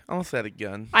 maybe. Unless they had a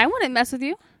gun. I wouldn't mess with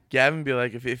you. Gavin be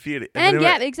like, if you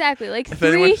had... exactly. Like,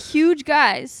 three huge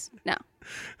guys. No.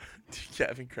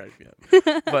 Gavin cracked me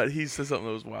up. But he said something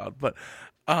that was wild. But,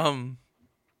 no,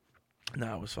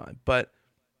 it was fine. But,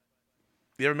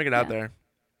 if you ever make it out there,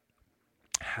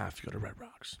 have to go to Red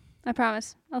Rocks. I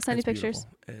promise. I'll send you pictures.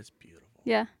 It's beautiful.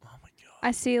 Yeah. Oh, my God.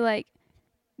 I see, like,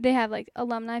 they have, like,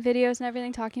 alumni videos and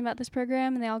everything talking about this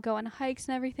program, and they all go on hikes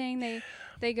and everything.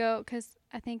 They go, because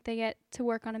I think they get to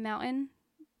work on a mountain,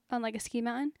 on, like, a ski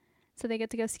mountain. So they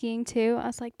get to go skiing, too. I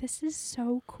was like, this is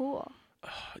so cool.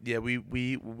 Yeah,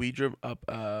 we drove up.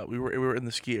 We were in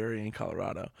the ski area in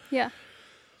Colorado. Yeah.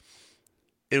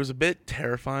 It was a bit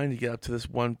terrifying to get up to this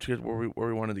one where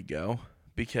we wanted to go,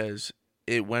 because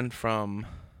it went from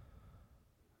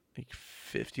like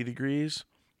 50 degrees.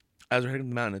 As we're heading to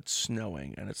the mountain, it's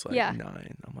snowing, and it's like 9.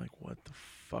 I'm like, what the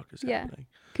fuck is happening?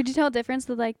 Could you tell a difference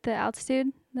with, like, the altitude?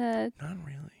 Not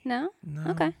really. No?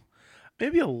 No. Okay.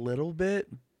 Maybe a little bit,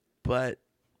 but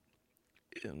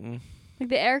Like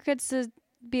the air could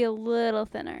be a little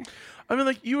thinner. I mean,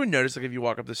 like you would notice, like if you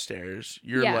walk up the stairs,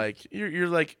 you're like,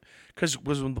 because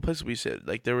was when the place we sit,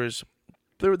 like there were a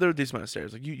decent amount of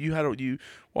stairs. Like you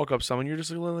walk up someone, you're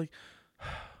just like,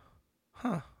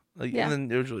 huh, like, and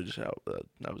then it was really just how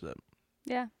that was it.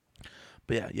 Yeah.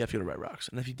 But yeah, you have to go to Red Rocks,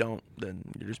 and if you don't, then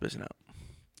you're just missing out.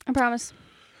 I promise.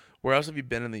 Where else have you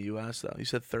been in the U.S. though? You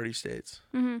said 30 states.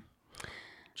 Mm-hmm.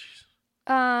 Jeez.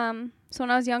 So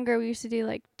when I was younger, we used to do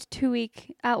like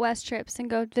 2-week out west trips and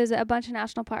go visit a bunch of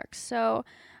national parks. So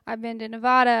I've been to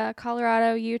Nevada,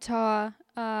 Colorado, Utah,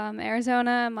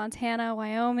 Arizona, Montana,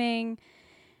 Wyoming.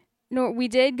 We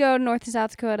did go north to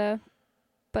South Dakota,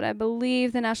 but I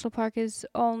believe the national park is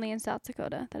only in South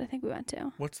Dakota that I think we went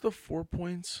to. What's the 4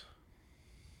 points?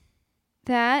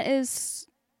 That is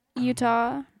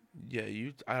Utah. Yeah,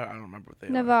 I don't remember what they are.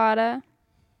 Nevada,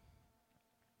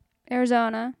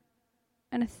 Arizona,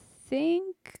 and I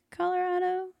think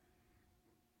Colorado.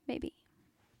 Maybe.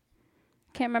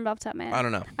 Can't remember off the top of my head. I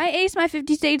don't know. I aced my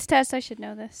 50 states test. I should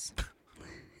know this.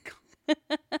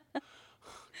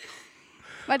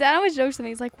 My dad always jokes with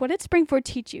me. He's like, what did Springford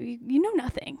teach you? You know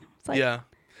nothing. It's like, yeah.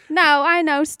 No, I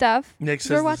know stuff. Nick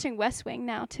says we're watching West Wing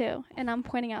now, too. And I'm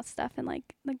pointing out stuff in,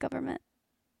 like, the government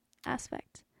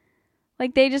aspect.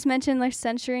 Like, they just mentioned, like,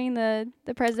 censuring the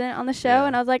president on the show. Yeah.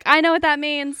 And I was like, I know what that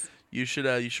means. You should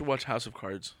watch House of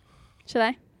Cards. Should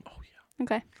I? Oh, yeah.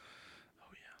 Okay.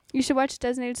 Oh, yeah. You should watch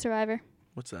Designated Survivor.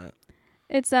 What's that?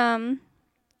 It's,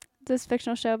 this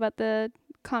fictional show about the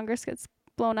Congress gets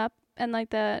blown up and, like,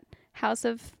 the House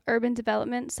of Urban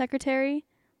Development Secretary,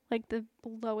 like the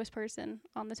lowest person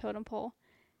on the totem pole,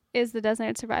 is the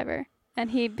designated survivor,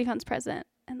 and he becomes president,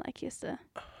 and like he has to,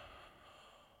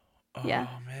 Oh man,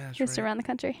 that's he has to right. run the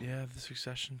country. Yeah, The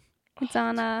Succession. It's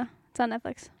on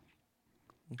Netflix.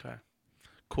 Okay,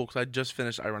 cool. Because I just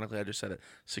finished. Ironically, I just said it.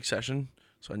 Succession.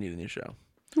 So I need a new show.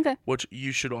 Okay. Which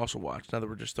you should also watch. Now that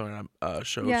we're just throwing out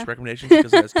shows recommendations,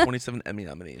 because it has 27 Emmy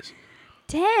nominees.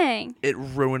 Dang. It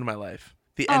ruined my life.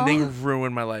 The ending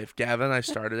ruined my life. Gavin and I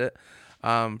started it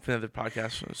for another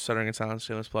podcast, Stuttering in Silence,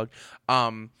 shameless plug.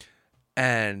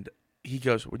 And he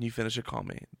goes, when you finish it, call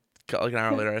me. Like an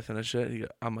hour later, I finished it.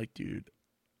 I'm like, dude,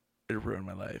 it ruined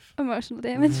my life. Emotional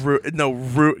damage.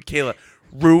 Kayla,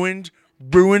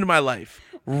 ruined my life.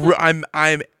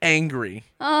 I'm angry.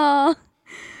 Oh.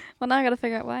 Well, now I gotta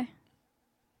figure out why.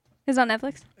 Is it on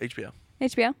Netflix?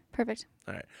 HBO. Perfect.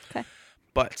 All right. Okay.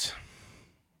 But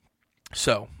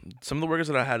so some of the workers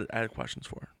that I had questions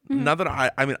for. Mm-hmm. Not that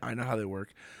I mean I know how they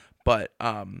work, but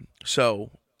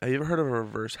so have you ever heard of a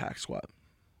reverse hack squat?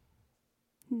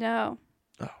 No.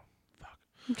 Oh, fuck.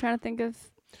 I'm trying to think of.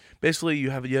 Basically, you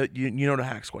know what a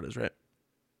hack squat is, right?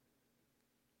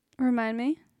 Remind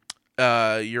me.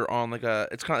 You're on like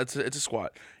it's a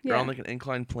squat. You're on like an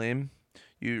inclined plane.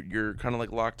 You're kind of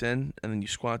like locked in, and then you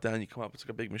squat down. You come up. It's like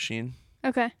a big machine.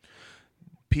 Okay.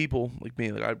 People like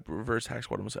me, like I reverse hack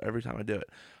squat almost every time I do it.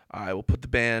 I will put the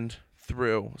band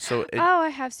through. So I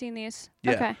have seen these.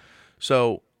 Yeah. Okay.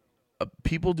 So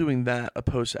people doing that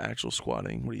opposed to actual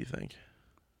squatting. What do you think?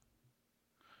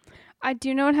 I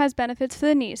do know it has benefits for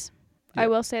the knees. Yep. I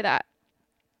will say that.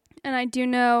 And I do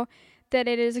know that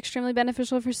it is extremely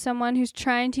beneficial for someone who's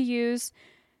trying to use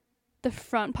the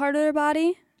front part of their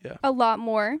body a lot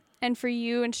more. And for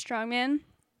you and strongman,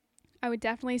 I would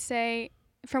definitely say,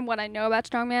 from what I know about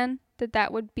strongman,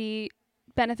 that would be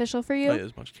beneficial for you. Oh, yeah,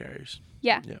 there's a bunch of carriers.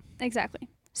 Yeah, exactly.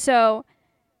 So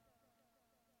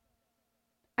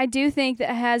I do think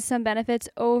that it has some benefits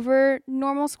over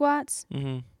normal squats.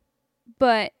 Mm-hmm.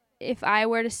 But if I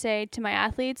were to say to my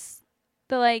athletes,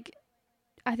 I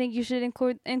think you should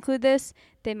include this,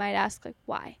 they might ask, like,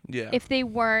 why? Yeah. If they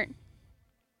weren't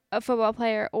a football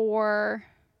player or,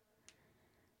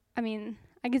 I mean,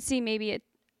 I could see maybe a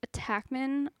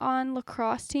tackman on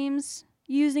lacrosse teams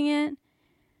using it.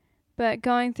 But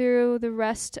going through the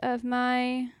rest of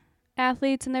my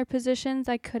athletes and their positions,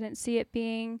 I couldn't see it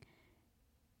being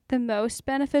the most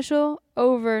beneficial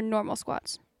over normal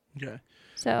squats. Okay.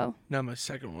 So. Now my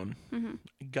second one,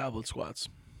 goblet squats.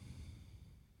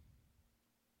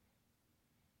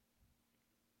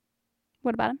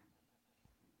 What about them?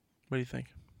 What do you think?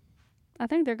 I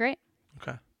think they're great.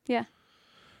 Okay. Yeah.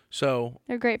 So.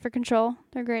 They're great for control.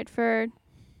 They're great for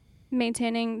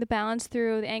maintaining the balance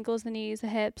through the ankles, the knees, the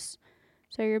hips.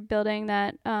 So you're building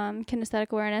that kinesthetic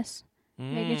awareness,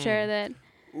 making sure that.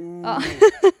 Ooh,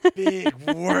 big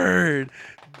word.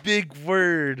 Big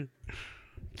word.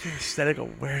 Kinesthetic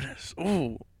awareness.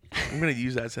 Ooh. I'm going to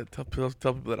use that to tell people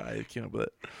that I came up with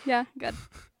it. Yeah, good.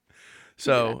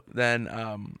 So then,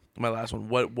 my last one.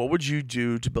 What would you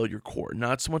do to build your core?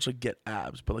 Not so much like get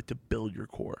abs, but like to build your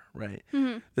core, right?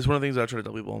 Mm-hmm. That's one of the things I try to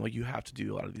tell people. I'm like, you have to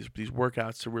do a lot of these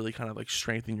workouts to really kind of like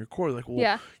strengthen your core. Like,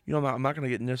 well, you know, I'm not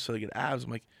gonna necessarily get abs.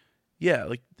 I'm like, yeah,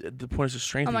 like the point is to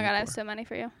strengthen. Oh my your God, core. I have so many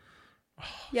for you. Oh,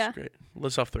 yeah, that's great.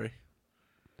 List off 3.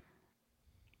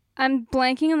 I'm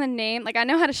blanking on the name. Like, I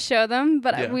know how to show them,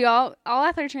 but we all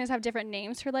athletic trainers have different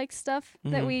names for like stuff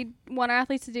that we want our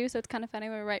athletes to do. So it's kind of funny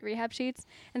when we write rehab sheets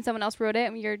and someone else wrote it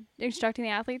and you're instructing the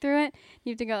athlete through it.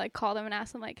 You have to go like call them and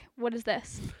ask them like, what is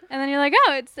this? And then you're like,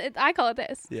 oh, it's I call it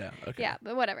this. Yeah. Okay. Yeah,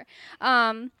 but whatever.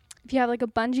 If you have like a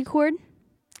bungee cord,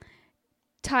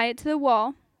 tie it to the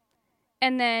wall,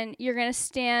 and then you're gonna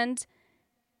stand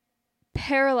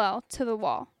parallel to the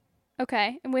wall,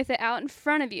 okay, and with it out in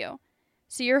front of you.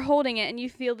 So you're holding it, and you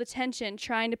feel the tension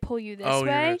trying to pull you this way. You're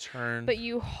gonna turn. But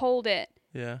you hold it.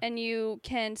 Yeah. And you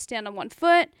can stand on one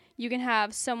foot. You can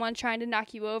have someone trying to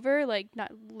knock you over, like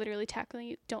not literally tackling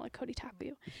you. Don't let Cody tackle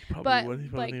you. But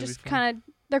like just kind of,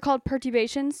 they're called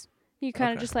perturbations. You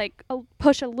kind of just like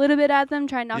push a little bit at them,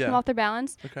 try and knock them off their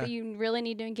balance. Okay. But you really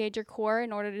need to engage your core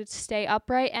in order to stay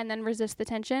upright and then resist the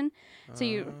tension. So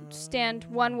you stand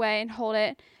one way and hold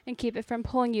it and keep it from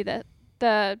pulling you the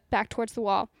back towards the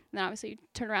wall. And then obviously you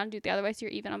turn around and do it the other way so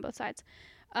you're even on both sides.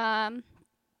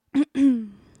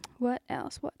 What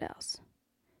else?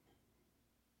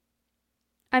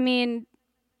 I mean,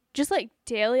 just like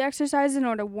daily exercises in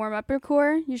order to warm up your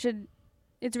core.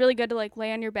 It's really good to like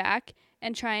lay on your back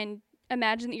and try and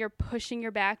imagine that you're pushing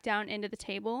your back down into the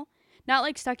table. Not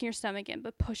like stucking your stomach in,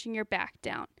 but pushing your back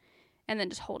down and then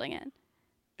just holding it.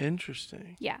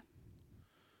 Interesting. Yeah.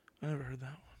 I never heard that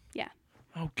one. Yeah.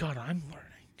 Oh, God, I'm learning.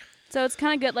 So it's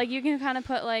kind of good. Like, you can kind of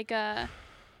put, like,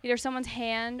 either someone's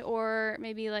hand or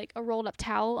maybe, like, a rolled-up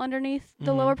towel underneath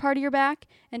the lower part of your back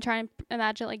and try and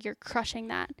imagine, like, you're crushing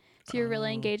that. So you're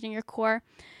really engaging your core.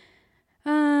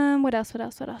 What else?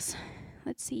 Let's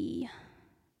see.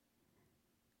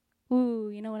 Ooh,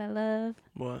 you know what I love?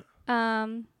 What?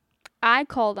 I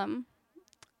call them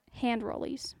hand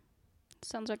rollies.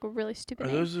 Sounds like a really stupid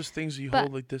name. Are those things you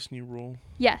hold like this and you roll?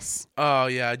 Yes. Oh,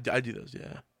 yeah, I do those,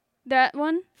 yeah. That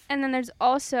one. And then there's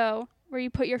also where you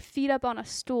put your feet up on a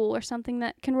stool or something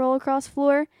that can roll across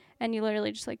floor, and you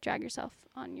literally just, like, drag yourself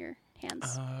on your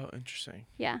hands. Oh, interesting.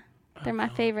 Yeah. They're my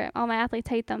favorite. All my athletes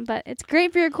hate them, but it's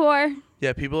great for your core.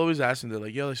 Yeah, people always ask me, they're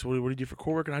like, "Yo, so what do you do for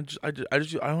core work?" And I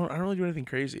don't really do anything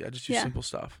crazy. I just do simple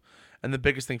stuff. And the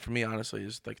biggest thing for me, honestly,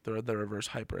 is like the reverse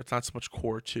hyper. It's not so much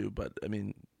core too, but I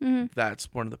mean,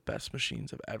 that's one of the best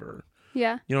machines I've ever.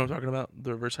 Yeah. You know what I'm talking about?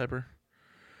 The reverse hyper.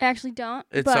 I actually don't.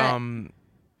 It's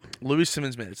Louis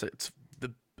Simmons made it. It's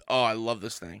I love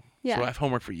this thing. Yeah. So I have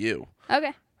homework for you.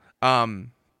 Okay.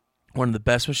 One of the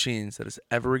best machines that has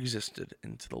ever existed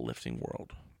into the lifting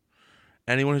world.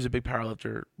 Anyone who's a big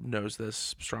powerlifter knows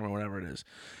this, strongman, whatever it is.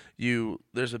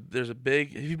 There's a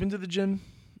big. Have you been to the gym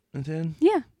in Tan?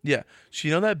 Yeah. Yeah. So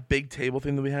you know that big table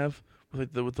thing that we have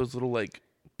with those little like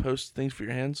post things for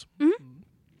your hands. Mm-hmm.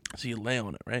 So you lay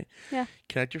on it, right? Yeah.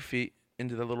 Connect your feet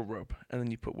into that little rope, and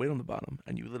then you put weight on the bottom,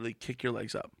 and you literally kick your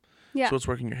legs up. Yeah. So it's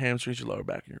working your hamstrings, your lower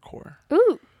back, and your core.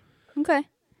 Ooh. Okay.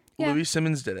 Yeah. Louis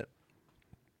Simmons did it.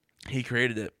 He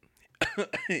created it.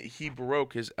 He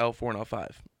broke his L4 and L5. I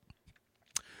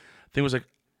think it was like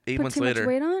 8 months later. Put too much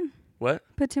weight on? What?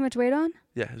 Put too much weight on?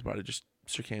 Yeah, his body just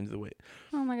succumbed to the weight.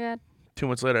 Oh my God. 2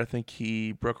 months later, I think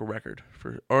he broke a record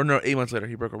 8 months later,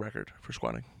 he broke a record for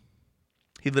squatting.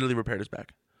 He literally repaired his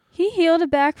back. He healed a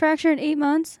back fracture in 8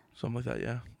 months? Something like that,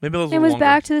 yeah. Maybe it was longer.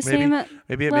 Back to the same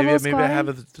maybe I have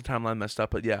the timeline messed up,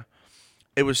 but yeah.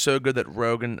 It was so good that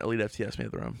Rogue and Elite FTS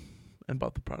made their own and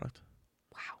bought the product.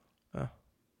 Wow.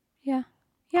 Yeah.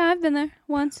 Yeah, I've been there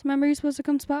once. Remember you were supposed to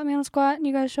come spot me on a squat and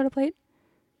you guys showed up late?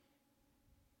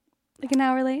 Like an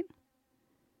hour late?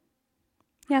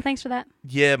 Yeah, thanks for that.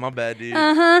 Yeah, my bad, dude.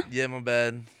 Uh-huh. Yeah, my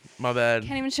bad. My bad.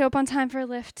 Can't even show up on time for a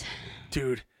lift.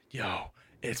 Dude,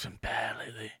 it's been bad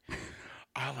lately.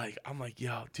 I'm like,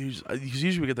 yo, dude, because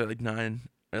usually we get there like 9,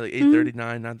 or like 8:30,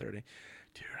 9, 9:30. Dude,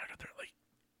 I got there like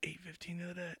 8:15 the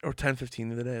other day, or 10:15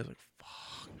 the other day. I was like,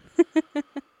 fuck.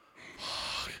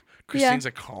 Fuck. Christine's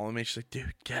like calling me. She's like,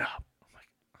 dude, get up. I'm like,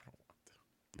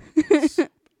 I don't want to.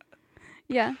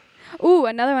 Yeah. Ooh,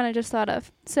 another one I just thought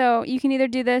of. So you can either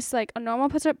do this like a normal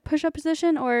push-up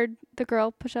position or the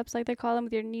girl push-ups like they call them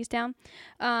with your knees down.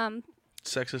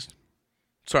 Sexist.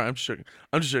 Sorry, I'm just joking.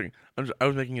 I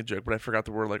was making a joke, but I forgot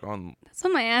the word like on. That's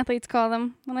what my athletes call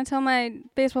them. When I tell my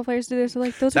baseball players to do this, they're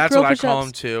like, those are girl push-ups. That's what I call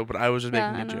them too, but I was just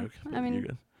making a joke. I mean, you're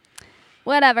good.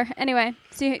 Whatever. Anyway,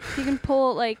 so you can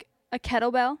pull like a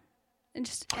kettlebell and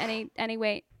just any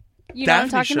weight You know what I'm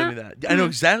Daphne talking showed about? me that. I know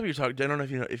exactly what you're talking. I don't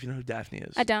know if you know who Daphne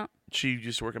is. I don't. She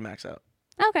used to work at Max Out.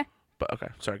 Okay. But okay,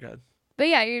 sorry, go ahead. But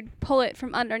yeah, you'd pull it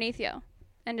from underneath you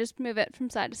and just move it from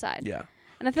side to side. Yeah.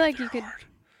 And I feel like you could. Hard.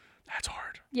 That's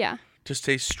hard. Yeah. To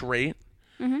stay straight.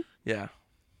 Mhm. Yeah.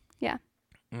 Yeah.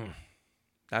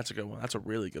 That's a good one. That's a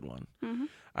really good one. Mhm.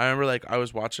 I remember like I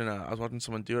was watching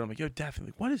someone do it. I'm like, yo, Daphne,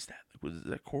 like, what is that? Like, was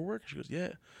that core work? She goes,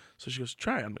 yeah. So she goes,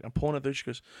 try it. I'm pulling it there. She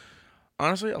goes,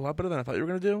 honestly, a lot better than I thought you were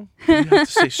gonna do. You have to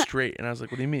stay straight. And I was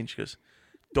like, what do you mean? She goes,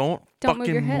 don't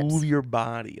fucking move your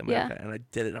body. I'm like, okay. And I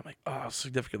did it. I'm like, oh,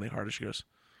 significantly harder. She goes,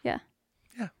 yeah.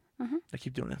 I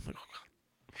keep doing it. I'm like, oh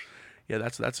god. Yeah,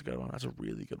 that's a good one. That's a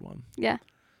really good one. Yeah.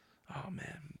 Oh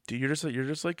man, dude, you're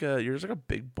just like a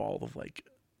big ball of like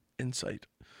insight.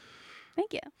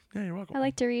 Thank you. Yeah, you're welcome. I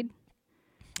like to read.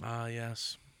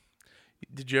 Yes.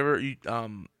 Did you ever?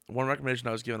 One recommendation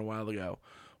I was given a while ago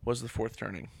was The Fourth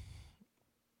Turning.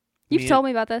 You've told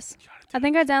me about this. I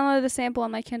think I downloaded the sample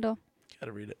on my Kindle. You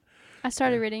gotta read it. I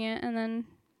started reading it, and then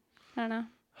I don't know.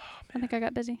 Oh, I think I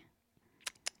got busy.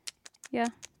 Yeah.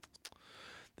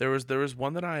 There was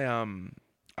one that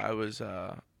I was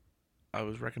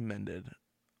recommended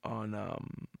on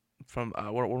from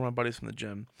one of my buddies from the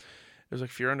gym. It was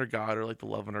like Fear Under God or like The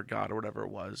Love Under God or whatever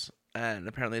it was. And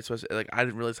apparently it's supposed to, like, I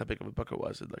didn't realize how big of a book it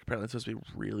was. Like, apparently it's supposed to be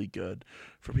really good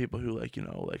for people who like, you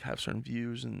know, like have certain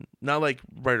views and not like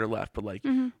right or left, but like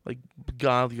like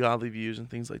godly views and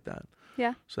things like that.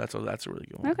 Yeah. So that's a really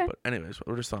good one. Okay. But anyways,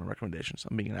 we're just on recommendations.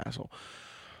 I'm being an asshole.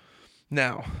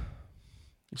 Now,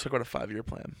 let's talk about a 5-year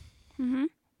plan. In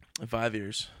 5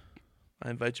 years, I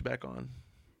invite you back on.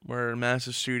 We're in a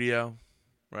massive studio,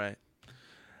 right?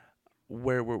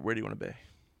 Where do you want to be?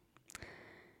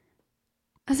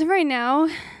 As of right now,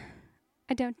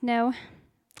 I don't know.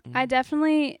 I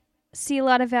definitely see a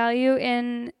lot of value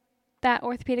in that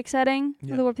orthopedic setting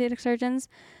with the orthopedic surgeons.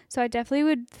 So I definitely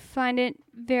would find it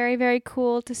very, very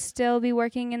cool to still be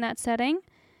working in that setting.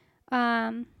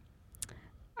 I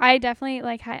definitely,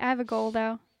 like, I have a goal,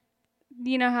 though.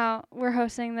 You know how we're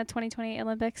hosting the 2028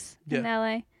 Olympics in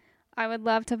LA? I would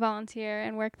love to volunteer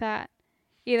and work that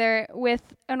either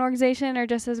with an organization or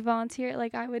just as a volunteer.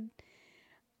 Like, I would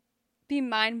be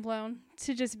mind blown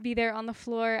to just be there on the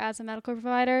floor as a medical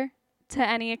provider to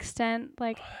any extent.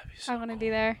 Like, I want to be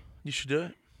there. You should do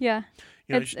it. Yeah.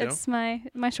 You know It's my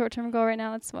short-term goal right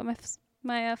now. It's what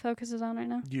my focus is on right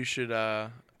now. You should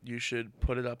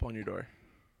put it up on your door.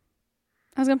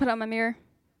 I was going to put it on my mirror.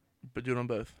 But do it on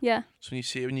both. Yeah. So when you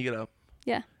see it when you get up.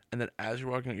 Yeah. And then as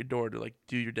you're walking out your door to like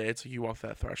do your day, it's like you walk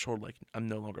that threshold like I'm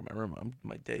no longer in my room.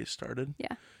 My day started.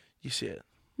 Yeah. You see it.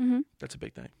 That's a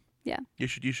big thing. Yeah. You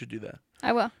should do that.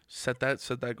 I will. Set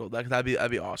that goal. That'd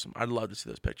be awesome. I'd love to see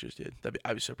those pictures, dude.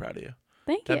 I'd be so proud of you.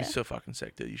 Thank you. That'd be so fucking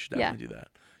sick, dude. You should definitely do that.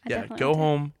 I Go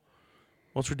home.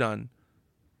 Once we're done,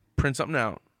 print something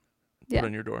out. Put it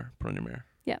on your door. Put it on your mirror.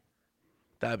 Yeah.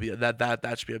 That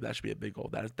should be a big goal.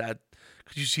 That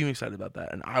because you seem excited about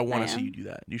that, and I want to see you do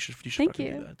that. You should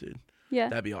fucking do that, dude. Yeah.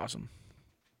 That'd be awesome.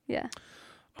 Yeah.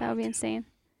 That would be insane.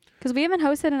 Because we haven't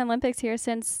hosted an Olympics here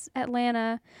since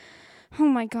Atlanta. Oh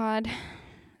my God.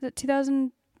 Is it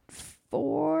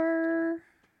 2004?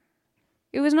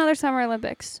 It was another Summer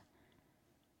Olympics.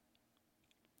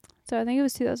 So I think it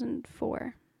was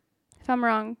 2004. If I'm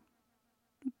wrong,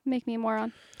 make me a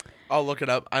moron. I'll look it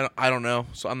up. I don't know,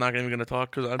 so I'm not even gonna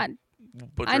talk because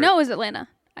I know it was Atlanta.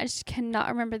 I just cannot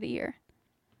remember the year.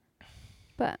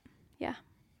 But yeah.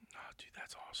 Oh, dude,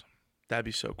 that's awesome. That'd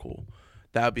be so cool.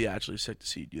 That'd be actually sick to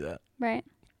see you do that. Right.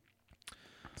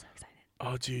 I'm so excited.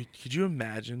 Oh, dude, could you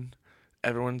imagine?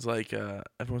 Everyone's talking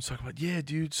about, yeah,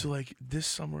 dude. So like this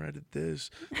summer I did this.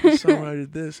 This summer I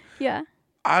did this. Yeah.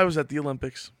 I was at the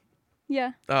Olympics.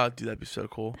 Yeah. Oh, dude, that'd be so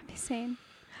cool. That'd be insane.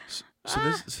 So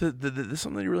this is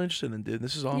something that you're really interested in, dude.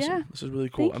 This is awesome. Yeah. This is really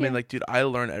cool. Thank I mean, you. like, dude, I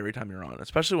learn every time you're on,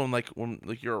 especially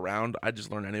when you're around. I just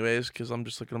learn anyways because I'm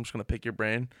just gonna pick your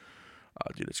brain.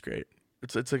 Oh, dude, it's great.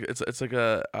 It's like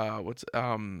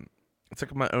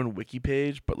my own wiki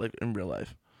page, but like in real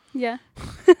life. Yeah.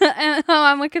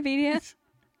 I'm Wikipedia.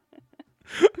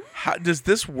 How does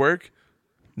this work?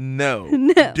 No.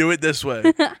 No. Do it this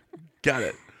way. Got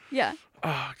it. Yeah.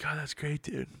 Oh God, that's great,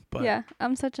 dude. But yeah,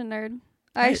 I'm such a nerd.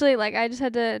 I just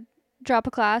had to drop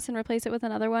a class and replace it with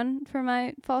another one for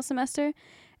my fall semester.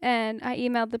 And I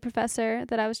emailed the professor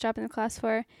that I was dropping the class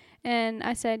for. And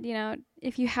I said, you know,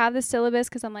 if you have the syllabus,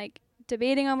 because I'm like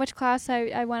debating on which class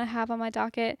I want to have on my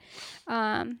docket.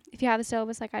 If you have the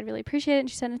syllabus, like, I'd really appreciate it. And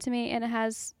she sent it to me, and it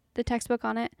has the textbook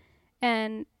on it.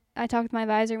 And I talked with my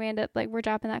advisor. We ended up, like, we're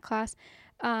dropping that class.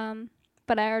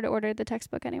 But I already ordered the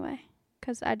textbook anyway,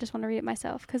 because I just want to read it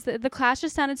myself. Because the class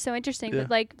just sounded so interesting. Yeah.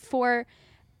 But, like, for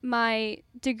my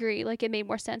degree, like, it made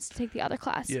more sense to take the other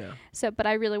class. Yeah. So, but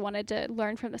I really wanted to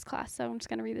learn from this class, so I'm just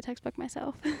going to read the textbook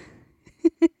myself.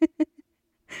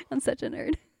 I'm such a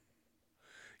nerd.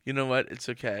 You know what? It's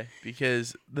okay,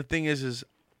 because the thing is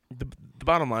the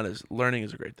bottom line is learning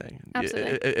is a great thing.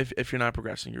 Absolutely. If you're not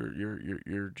progressing,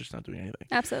 you're just not doing anything.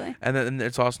 Absolutely. And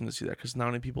it's awesome to see that, because not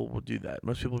many people will do that.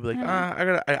 Most people will be like,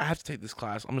 I have to take this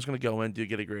class. I'm just gonna go in,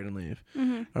 get a grade, and leave. You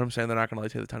know what I'm saying? They're not gonna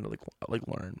take the time to like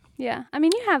learn. Yeah, I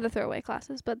mean, you have the throwaway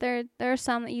classes, but there are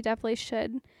some that you definitely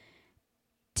should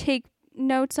take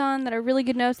notes on that are really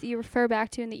good notes that you refer back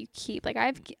to and that you keep. Like,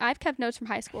 I've kept notes from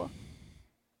high school.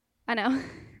 I know.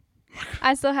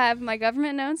 I still have my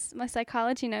government notes, my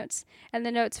psychology notes, and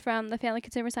the notes from the family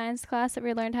consumer science class that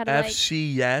we learned how to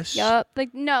FCS. Yup.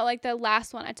 Like, no, like the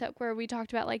last one I took where we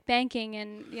talked about like banking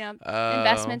and, you know,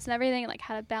 investments and everything, like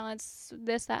how to balance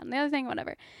this, that, and the other thing,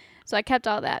 whatever. So I kept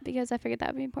all that because I figured that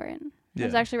would be important. Yeah. I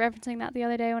was actually referencing that the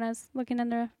other day when I was looking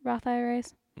into Roth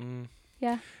IRAs.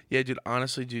 Yeah. Yeah, dude.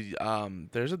 Honestly, dude.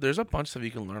 There's a bunch of stuff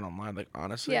you can learn online. Like,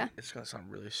 honestly, it's gonna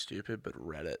sound really stupid, but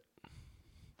Reddit.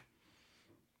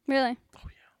 Really? Oh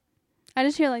yeah. I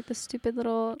just hear like the stupid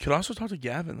little. Could also talk to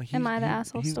Gavin. Like, am I the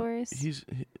asshole stories?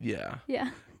 Yeah.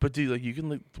 Yeah. But dude, like, you can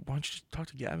like, why don't you just talk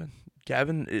to Gavin?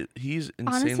 Gavin, he's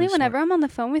insanely honestly, whenever smart. I'm on the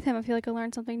phone with him, I feel like I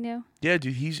learned something new. Yeah,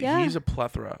 dude. He's a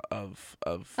plethora of.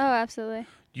 Oh, absolutely.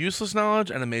 Useless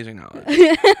knowledge and amazing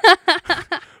knowledge.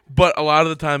 But a lot of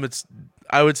the time,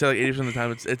 I would say like 80% of the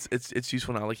time, it's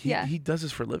useful now. Like, he does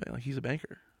this for a living. Like, he's a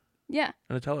banker. Yeah.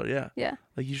 And a teller. Yeah. Yeah.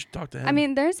 Like, you should talk to him. I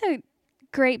mean, there's a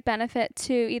great benefit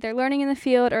to either learning in the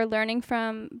field or learning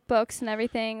from books and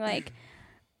everything. Like,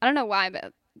 I don't know why,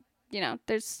 but, you know,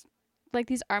 there's like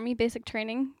these Army basic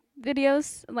training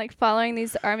videos, like following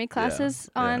these Army classes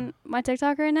on my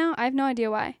TikTok right now. I have no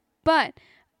idea why, but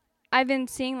I've been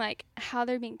seeing like how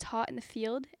they're being taught in the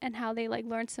field and how they like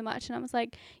learn so much. And I was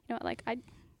like, you know, like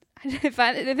if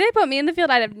they put me in the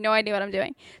field, I'd have no idea what I'm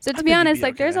doing. So to be honest,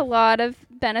 like, there's a lot of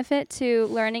benefit to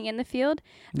learning in the field.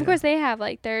 Of course, they have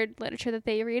like their literature that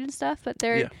they read and stuff, but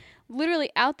they're literally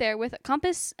out there with a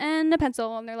compass and a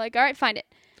pencil, and they're like, all right, find it.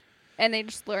 And they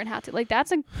just learn how to. Like,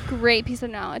 that's a great piece of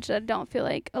knowledge that I don't feel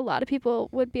like a lot of people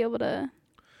would be able to.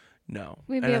 No.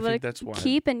 We'd be able to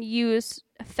keep and use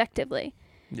effectively.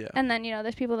 Yeah. And then, you know,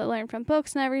 there's people that learn from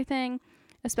books and everything,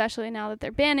 especially now that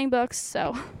they're banning books.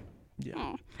 So.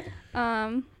 Yeah.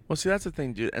 Well, see, that's the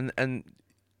thing, dude, and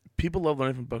people love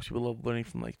learning from books. People love learning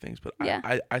from like things, but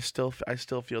I still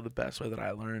feel the best way that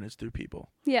I learn is through people.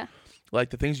 Yeah.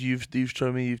 Like the things you've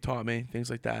shown me, you've taught me,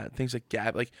 things like that, things like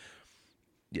Gab, like,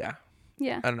 yeah.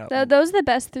 Yeah. I don't know. Those are the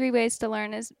best three ways to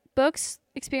learn: is books,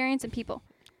 experience, and people.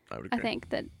 I would agree. I think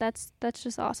that's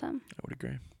just awesome. I would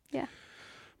agree. Yeah.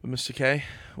 But Mr. K,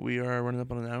 we are running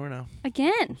up on an hour now.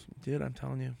 Again. Dude, I'm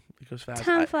telling you. It goes fast.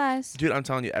 Time flies. Dude, I'm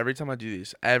telling you, every time I do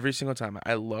these, every single time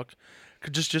I look,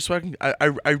 just so I can,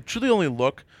 I truly only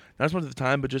look, not as much of the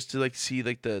time, but just to like see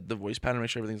like the voice pattern,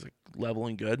 make sure everything's like level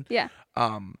and good. Yeah.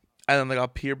 And then like I'll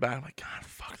peer back, I'm like, God,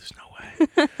 fuck, there's no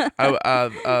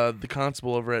way. The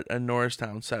constable over at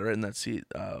Norristown sat right in that seat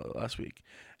last week,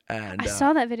 and I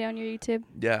saw that video on your YouTube.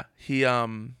 Yeah, he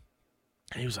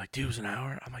was like, dude, it was an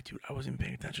hour. I'm like, dude, I wasn't even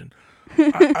paying attention.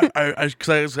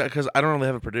 Because I don't really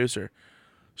have a producer.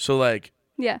 So, like,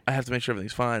 I have to make sure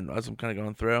everything's fine as I'm kind of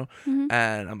going through. Mm-hmm.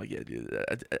 And I'm like, yeah, dude,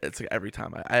 it's like every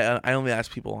time. I only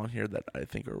ask people on here that I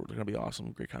think are going to be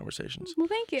awesome, great conversations. Well,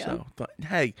 thank you. So,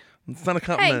 hey, it's not a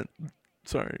compliment. Hey.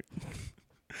 Sorry.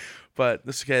 But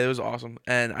this okay. It was awesome.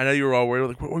 And I know you were all worried,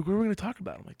 like, what were we going to talk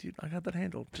about? I'm like, dude, I got that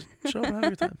handled. Just show up and have a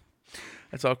good time.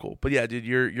 That's all cool. But, yeah, dude,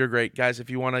 you're great. Guys, if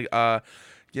you want to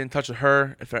get in touch with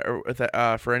her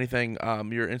for anything,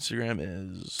 your Instagram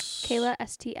is Kayla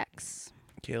STX.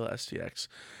 Kayla STX.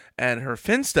 And her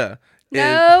Finsta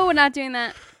No, we're not doing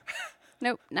that.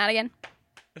 Nope, not again.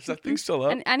 Is that thing still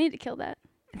up? I need to kill that.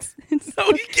 No,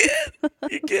 you can't.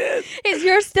 You can't. Is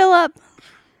yours still up?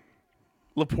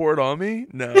 Laporte on me?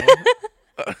 No.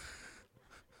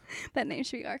 That name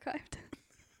should be archived.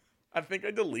 I think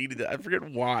I deleted it. I forget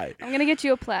why. I'm going to get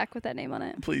you a plaque with that name on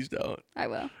it. Please don't. I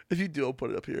will. If you do, I'll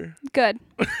put it up here. Good.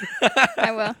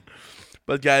 I will.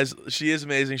 But guys, she is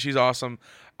amazing. She's awesome.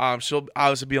 She'll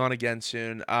obviously be on again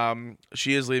soon.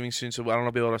 She is leaving soon, so I don't know if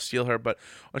I'll be able to steal her. But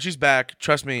when she's back,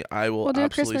 trust me, I will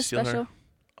absolutely steal her.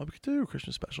 Oh, we could do a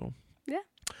Christmas special. Yeah.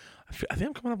 I think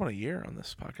I'm coming up on a year on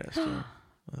this podcast.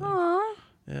 Aww.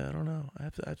 Yeah, I don't know. I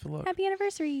have to look. Happy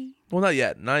anniversary. Well, not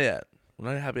yet. Not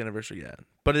a happy anniversary yet.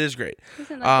 But it is great.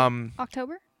 Isn't that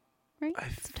October? Right?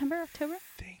 September, October?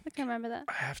 I can't remember that.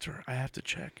 I have to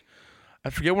check. I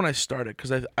forget when I started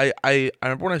because I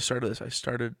remember when I started this. I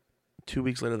started 2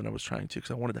 weeks later than I was trying to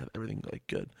because I wanted to have everything like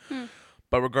good.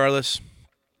 But regardless,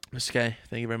 Ms. Kay,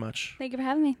 thank you very much. Thank you for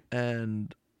having me.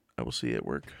 And I will see you at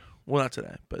work. Well, not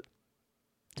today, but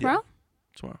Tomorrow?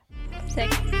 Tomorrow.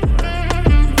 Sick.